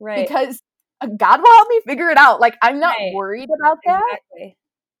because God will help me figure it out. Like, I'm not worried about that,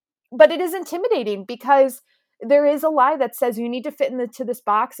 but it is intimidating because there is a lie that says you need to fit into this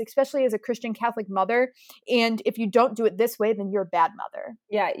box, especially as a Christian Catholic mother. And if you don't do it this way, then you're a bad mother.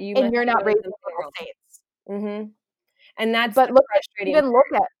 Yeah. And you're not raising little saints. Mm-hmm. And that's frustrating.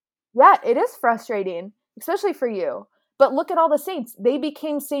 It is frustrating, especially for you. But look at all the saints. They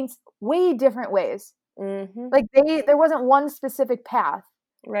became saints way different ways. Mm-hmm. Like there wasn't one specific path.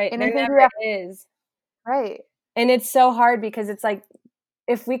 Right. And there never is. Right. And it's so hard because it's like,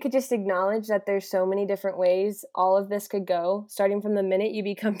 if we could just acknowledge that there's so many different ways all of this could go, starting from the minute you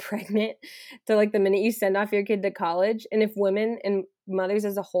become pregnant to like the minute you send off your kid to college. And if women and mothers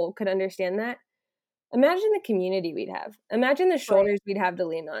as a whole could understand that, imagine the community we'd have. Imagine the shoulders we'd have to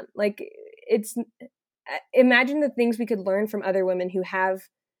lean on. Like imagine the things we could learn from other women who have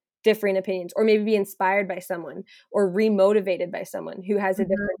differing opinions, or maybe be inspired by someone or remotivated by someone who has a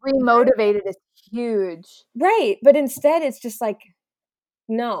different. Remotivated is huge. Right. But instead it's just like,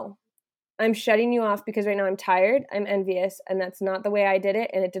 no, I'm shutting you off because right now I'm tired, I'm envious, and that's not the way I did it,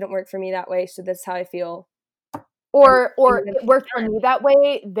 and it didn't work for me that way, so that's how I feel. Or it worked for me that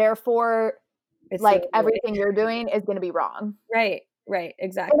way, therefore like everything you're doing is going to be wrong. Right,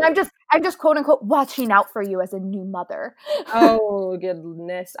 exactly. And I'm just quote unquote watching out for you as a new mother. Oh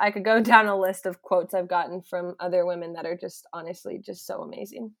goodness, I could go down a list of quotes I've gotten from other women that are just honestly just so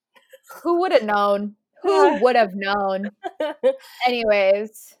amazing. Who would have known? Who would have known?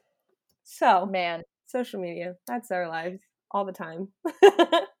 Anyways, so man, social media, that's our lives all the time.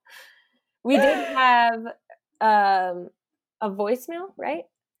 We did have a voicemail, right?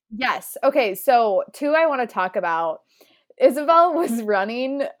 Yes. Okay, so 2 I want to talk about. Isabel was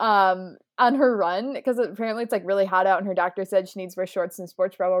running on her run because apparently it's like really hot out and her doctor said she needs to wear shorts and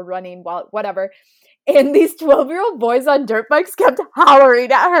sports bra while running, while whatever. And these 12-year-old boys on dirt bikes kept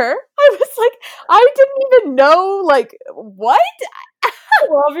hollering at her. I was like, I didn't even know, like, what?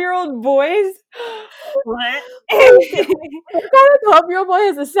 12-year-old boys? What? What kind of 12-year-old boy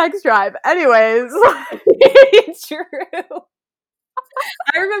has a sex drive? Anyways. It's true.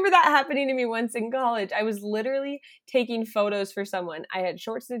 I remember that happening to me once in college. I was literally taking photos for someone. I had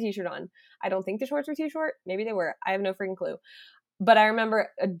shorts and a t-shirt on. I don't think the shorts were too short. Maybe they were. I have no freaking clue. But I remember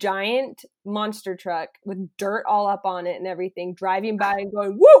a giant monster truck with dirt all up on it and everything driving by and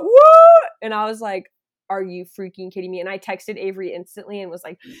going, woo, woo! And I was like, are you freaking kidding me? And I texted Avery instantly and was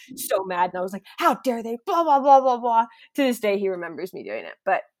like so mad. And I was like, how dare they? Blah, blah, blah, blah, blah. To this day, he remembers me doing it.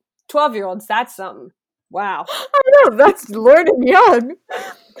 But 12-year-olds, that's something. Wow. I know, that's learning young.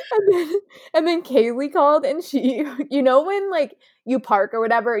 And then Kaylee called and she, you know, when like you park or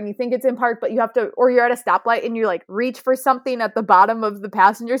whatever and you think it's in park, but you have to, or you're at a stoplight and you like reach for something at the bottom of the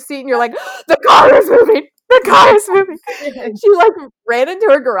passenger seat and you're like, the car is moving. The car is moving. She like ran into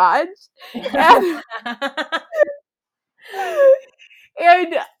her garage.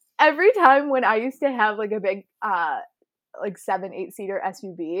 And every time when I used to have like a big, like 7-8 seater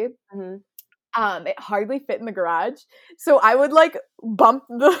SUV, it hardly fit in the garage. So I would like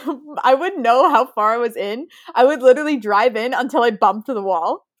I would know how far I was in. I would literally drive in until I bumped the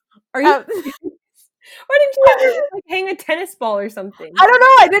wall. Are you? Why didn't you ever like hang a tennis ball or something? I don't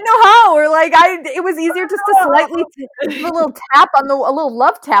know. I didn't know how. Or like it was easier just to slightly give a little tap on a little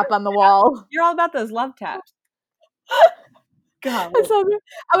love tap on the wall. You're all about those love taps. God. So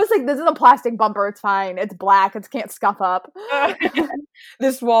I was like, this is a plastic bumper. It's fine. It's black. It can't scuff up.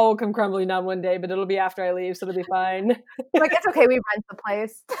 This wall will come crumbling down one day, but it'll be after I leave, so it'll be fine. Like, it's okay. We rent the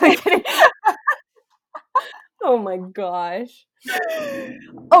place. Oh my gosh.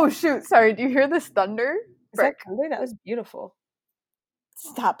 Oh, shoot. Sorry. Do you hear this thunder? Is that thunder? That was beautiful.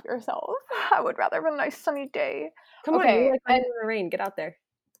 Stop yourself. I would rather have a nice sunny day. Come on, you're like in the rain. Get out there.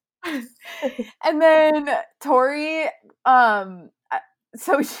 And then Tori,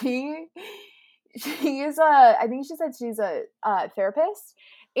 so she is I think she said she's a therapist,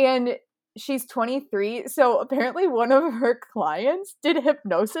 and she's 23. So apparently one of her clients did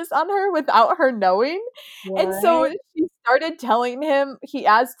hypnosis on her without her knowing. What? And so she started telling him, he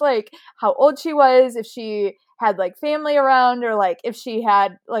asked like how old she was, if she had like family around, or like if she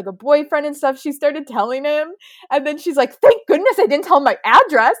had like a boyfriend and stuff. She started telling him, and then she's like, thank goodness I didn't tell him my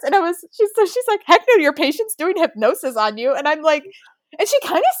address. And she's like, heck no, your patient's doing hypnosis on you. And I'm like, and she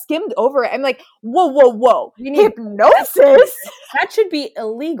kind of skimmed over it. I'm like, whoa, hypnosis? That should be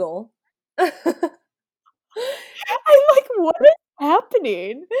illegal. I'm like, what is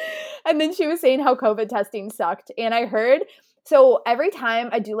happening? And then she was saying how COVID testing sucked. And I heard, so every time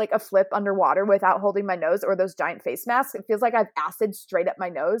I do like a flip underwater without holding my nose, or those giant face masks, it feels like I have acid straight up my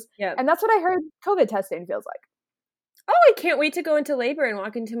nose. Yeah. And that's what I heard COVID testing feels like. Oh, I can't wait to go into labor and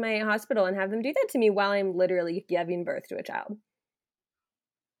walk into my hospital and have them do that to me while I'm literally giving birth to a child.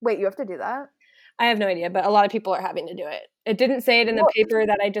 Wait, you have to do that? I have no idea, but a lot of people are having to do it. It didn't say it in the paper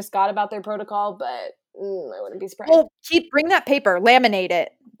that I just got about their protocol, but I wouldn't be surprised. Well, bring that paper, laminate it,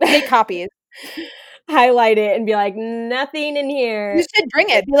 make copies. Highlight it and be like, nothing in here. You should bring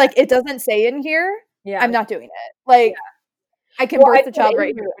it. Be like, it doesn't say in here. Yeah, I'm not doing it. Like, I can birth the child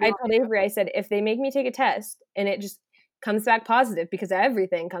right here. I told Avery, I said, if they make me take a test and it just comes back positive, because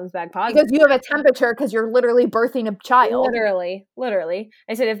everything comes back positive. Because you have a temperature, because you're literally birthing a child. Literally.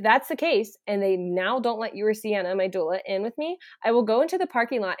 I said, if that's the case and they now don't let you or Sienna, my doula, in with me, I will go into the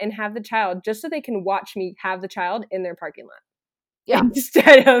parking lot and have the child just so they can watch me have the child in their parking lot. Yeah.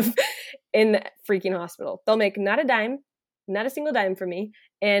 Instead of in the freaking hospital. They'll make not a single dime for me,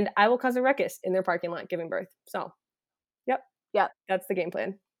 and I will cause a ruckus in their parking lot giving birth. So, yep. That's the game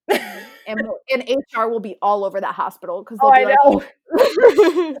plan. And HR will be all over that hospital, because they'll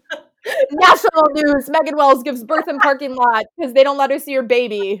be national news, Megan Wells gives birth in parking lot because they don't let her see her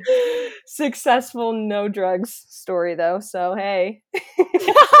baby. Successful no drugs story though, so hey.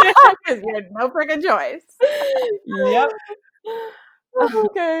 Because you had no freaking choice. Yep.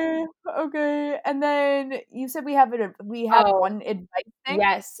 Okay. Okay. And then you said we have one advice thing.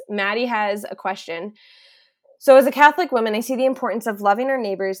 Yes. Maddie has a question. So as a Catholic woman, I see the importance of loving our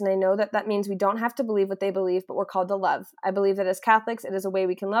neighbors, and I know that that means we don't have to believe what they believe, but we're called to love. I believe that as Catholics, it is a way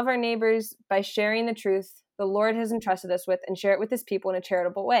we can love our neighbors by sharing the truth the Lord has entrusted us with and share it with his people in a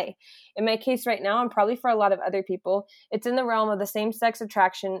charitable way. In my case right now, and probably for a lot of other people, it's in the realm of the same-sex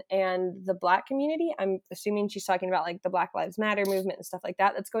attraction and the Black community. I'm assuming she's talking about like the Black Lives Matter movement and stuff like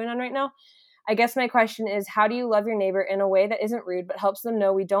that that's going on right now. I guess my question is, how do you love your neighbor in a way that isn't rude, but helps them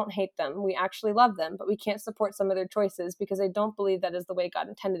know we don't hate them, we actually love them, but we can't support some of their choices because I don't believe that is the way God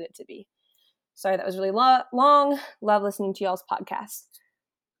intended it to be. Sorry, that was really long. Love listening to y'all's podcast.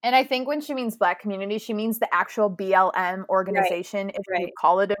 And I think when she means Black community, she means the actual BLM organization, if you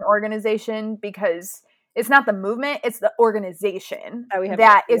call it an organization, because it's not the movement, it's the organization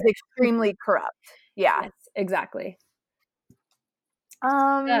that is extremely corrupt. Yeah. Yes, exactly.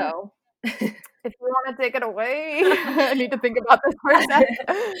 So, if you want to take it away, I need to think about this for a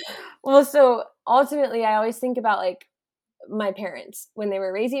second. Well, so ultimately, I always think about like my parents when they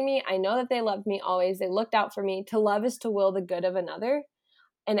were raising me. I know that they loved me always. They looked out for me. To love is to will the good of another.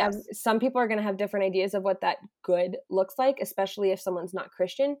 And some people are going to have different ideas of what that good looks like, especially if someone's not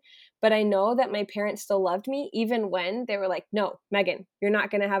Christian. But I know that my parents still loved me, even when they were like, no, Megan, you're not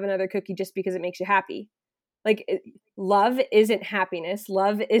going to have another cookie just because it makes you happy. Like, love isn't happiness.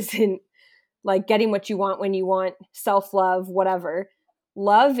 Love isn't like getting what you want when you want, self-love, whatever.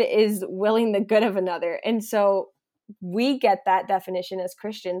 Love is willing the good of another. And so we get that definition as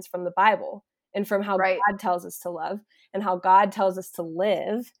Christians from the Bible and from how God tells us to love and how God tells us to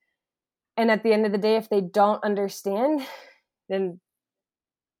live. And at the end of the day, if they don't understand, then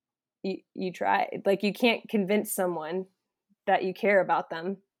you try. Like, you can't convince someone that you care about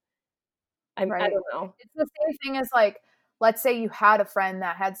them. I don't know. It's the same thing as like, let's say you had a friend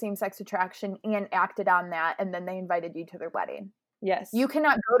that had same-sex attraction and acted on that, and then they invited you to their wedding. Yes. You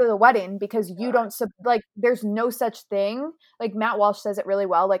cannot go to the wedding because you don't, like, there's no such thing. Like, Matt Walsh says it really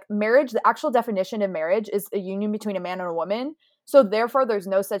well. Like, marriage, the actual definition of marriage is a union between a man and a woman. So therefore, there's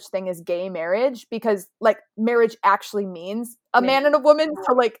no such thing as gay marriage because, like, marriage actually means a man and a woman.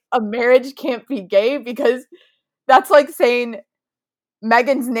 So, like, a marriage can't be gay because that's like saying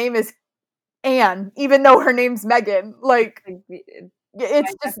Megan's name is Anne, even though her name's Megan. Like,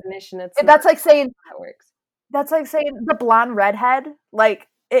 it's just, that's like saying, that works. That's like saying the blonde redhead. Like,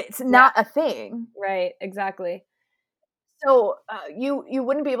 it's not a thing. Right. Exactly. So you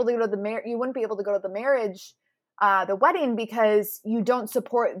wouldn't be able to go to the you wouldn't be able to go to the marriage, the wedding, because you don't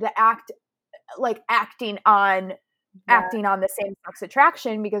support the act, like acting on the same sex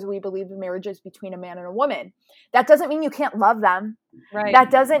attraction, because we believe the marriage is between a man and a woman. That doesn't mean you can't love them. Right.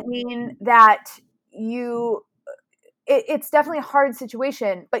 That doesn't mean that it's definitely a hard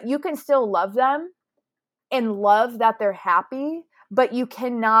situation, but you can still love them and love that they're happy, but you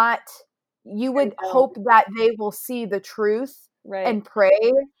would hope that they will see the truth and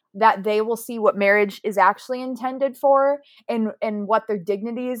pray that they will see what marriage is actually intended for, and what their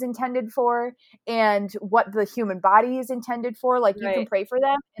dignity is intended for, and what the human body is intended for. Like, you can pray for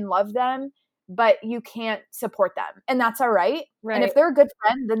them and love them, but you can't support them. And that's all right. And if they're a good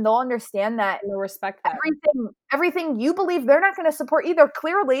friend, then they'll understand that. And they'll respect that. Everything you believe, they're not going to support either,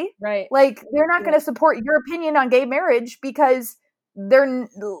 clearly. Right. Like, they're not going to support your opinion on gay marriage because they're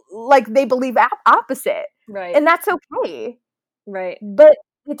like, they believe opposite. Right. And that's okay. Right. But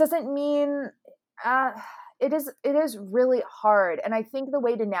it doesn't mean it is really hard. And I think the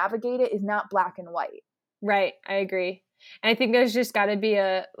way to navigate it is not black and white. Right. I agree. And I think there's just got to be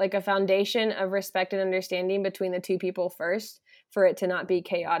a foundation of respect and understanding between the two people first for it to not be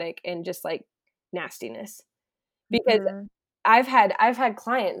chaotic and just like nastiness. Because I've had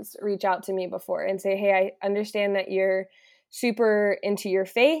clients reach out to me before and say, hey, I understand that you're super into your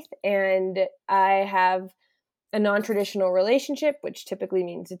faith and I have a non-traditional relationship, which typically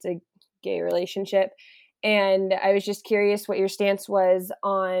means it's a gay relationship. And I was just curious what your stance was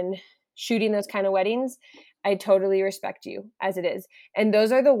on shooting those kind of weddings. I totally respect you as it is. And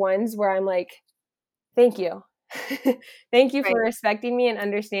those are the ones where I'm like, thank you. Thank you for respecting me and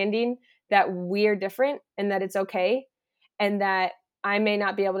understanding that we're different and that it's okay. And that I may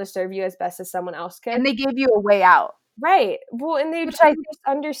not be able to serve you as best as someone else could. And they gave you a way out. Right. Well, and they just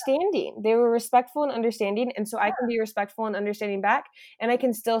understanding. They were respectful and understanding. And so I can be respectful and understanding back. And I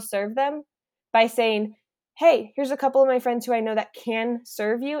can still serve them by saying, hey, here's a couple of my friends who I know that can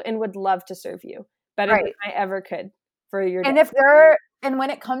serve you and would love to serve you better than I ever could for your day. And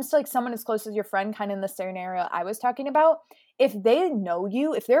when it comes to like someone as close as your friend, kind of in the scenario I was talking about, if they know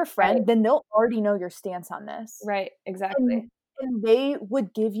you, if they're a friend, then they'll already know your stance on this. Right. Exactly. and they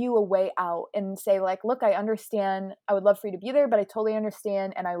would give you a way out and say like, look, I understand. I would love for you to be there, but I totally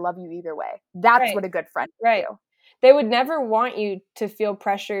understand. And I love you either way. That's what a good friend would do. They would never want you to feel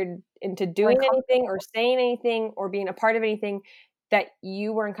pressured into doing anything or saying anything or being a part of anything that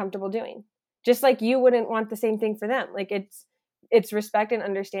you were uncomfortable doing. Just like you wouldn't want the same thing for them. Like it's respect and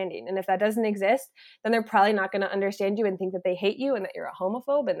understanding. And if that doesn't exist, then they're probably not going to understand you and think that they hate you and that you're a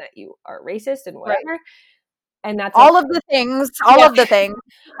homophobe and that you are racist and whatever. Right. And that's all of the things. All of the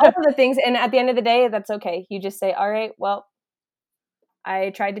things. And at the end of the day, that's okay. You just say, all right, well,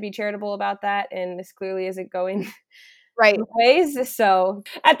 I tried to be charitable about that, and this clearly isn't going right ways. So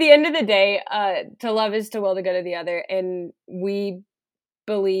at the end of the day, to love is to will the good of the other. And we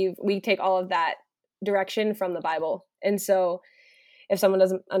believe we take all of that direction from the Bible. And so if someone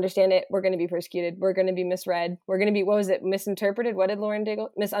doesn't understand it, we're going to be persecuted. We're going to be misread. We're going to be, misinterpreted? What did Lauren Daigle?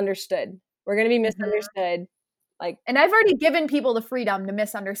 Misunderstood. We're going to be misunderstood. Like, and I've already given people the freedom to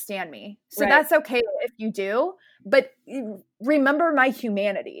misunderstand me. So that's okay if you do, but remember my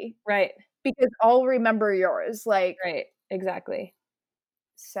humanity. Right. Because I'll remember yours. Like, right. Exactly.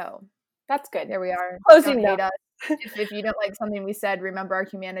 So that's good. There we are. Closing hate us. If you don't like something we said, remember our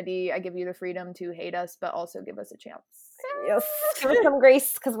humanity. I give you the freedom to hate us, but also give us a chance. Yes. Give us some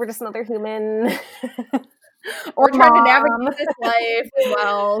grace because we're just another human. We're trying to navigate this life as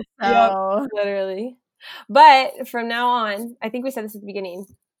well. So. Yep, literally. But from now on, I think we said this at the beginning,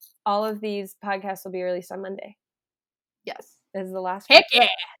 all of these podcasts will be released on Monday. Yes. This is the last one. Yeah.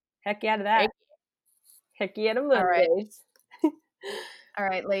 Heck yeah to that. Heck yeah to Mondays. All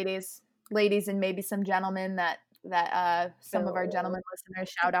right, ladies, and maybe some gentlemen that some of our gentlemen listeners,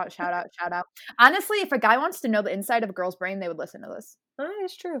 shout out. Honestly, if a guy wants to know the inside of a girl's brain, they would listen to this. Oh,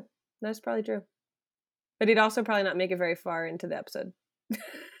 it's true. That's probably true. But he'd also probably not make it very far into the episode.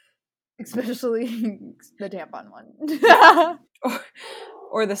 Especially the tampon one.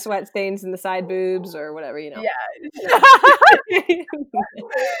 or the sweat stains in the side boobs or whatever, Yeah.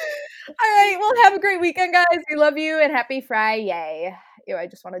 All right. Well, have a great weekend, guys. We love you and happy Friday. Ew, I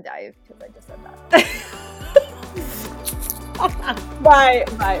just want to dive because I just said that. Bye.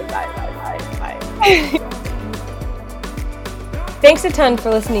 Thanks a ton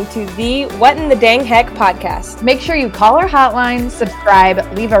for listening to the What in the Dang Heck podcast. Make sure you call our hotline,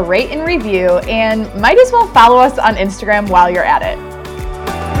 subscribe, leave a rate and review, and might as well follow us on Instagram while you're at it.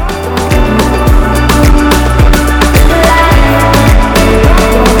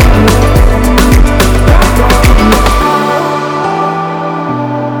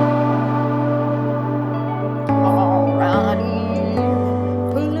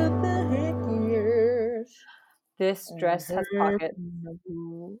 This dress has pockets.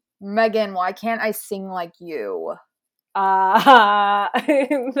 Megan, why can't I sing like you? I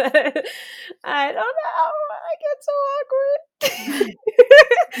don't know. I get so awkward.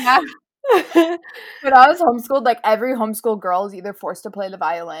 Yeah. When I was homeschooled, like every homeschool girl is either forced to play the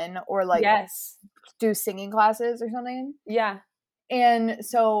violin or like do singing classes or something. Yeah. And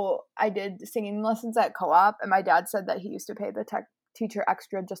so I did singing lessons at co-op, and my dad said that he used to pay the teacher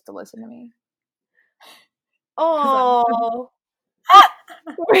extra just to listen to me. Oh,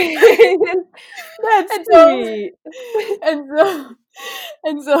 that's sweet.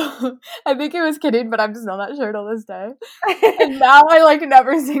 And so I think he was kidding, but I'm just not sure till this day. And now I like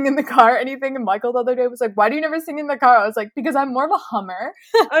never sing in the car or anything. And Michael the other day was like, "Why do you never sing in the car?" I was like, "Because I'm more of a hummer."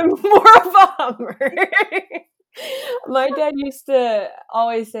 I'm more of a hummer. My dad used to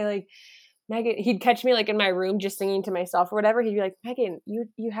always say like, Megan, he'd catch me like in my room just singing to myself or whatever. He'd be like, Megan, you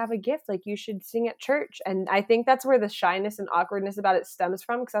have a gift. Like you should sing at church. And I think that's where the shyness and awkwardness about it stems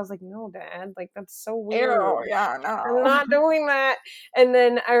from. Cause I was like, no, Dad, like that's so weird. Ew, yeah, no. I'm not doing that. And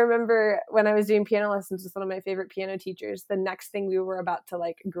then I remember when I was doing piano lessons with one of my favorite piano teachers, the next thing we were about to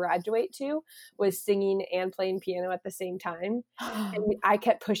like graduate to was singing and playing piano at the same time. And I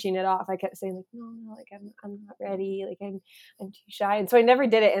kept pushing it off. I kept saying like, no, like I'm not ready. Like I'm too shy. And so I never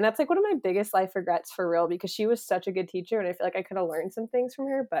did it. And that's like one of my biggest life regrets for real, because she was such a good teacher and I feel like I could have learned some things from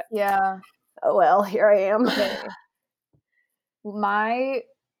her, but yeah. Oh well, here I am.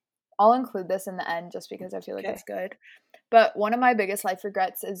 I'll include this in the end just because I feel like it's good. But one of my biggest life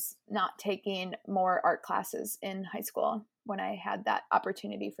regrets is not taking more art classes in high school when I had that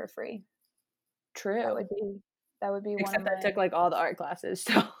opportunity for free. True. That would be Except one of my... I took like all the art classes,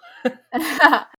 so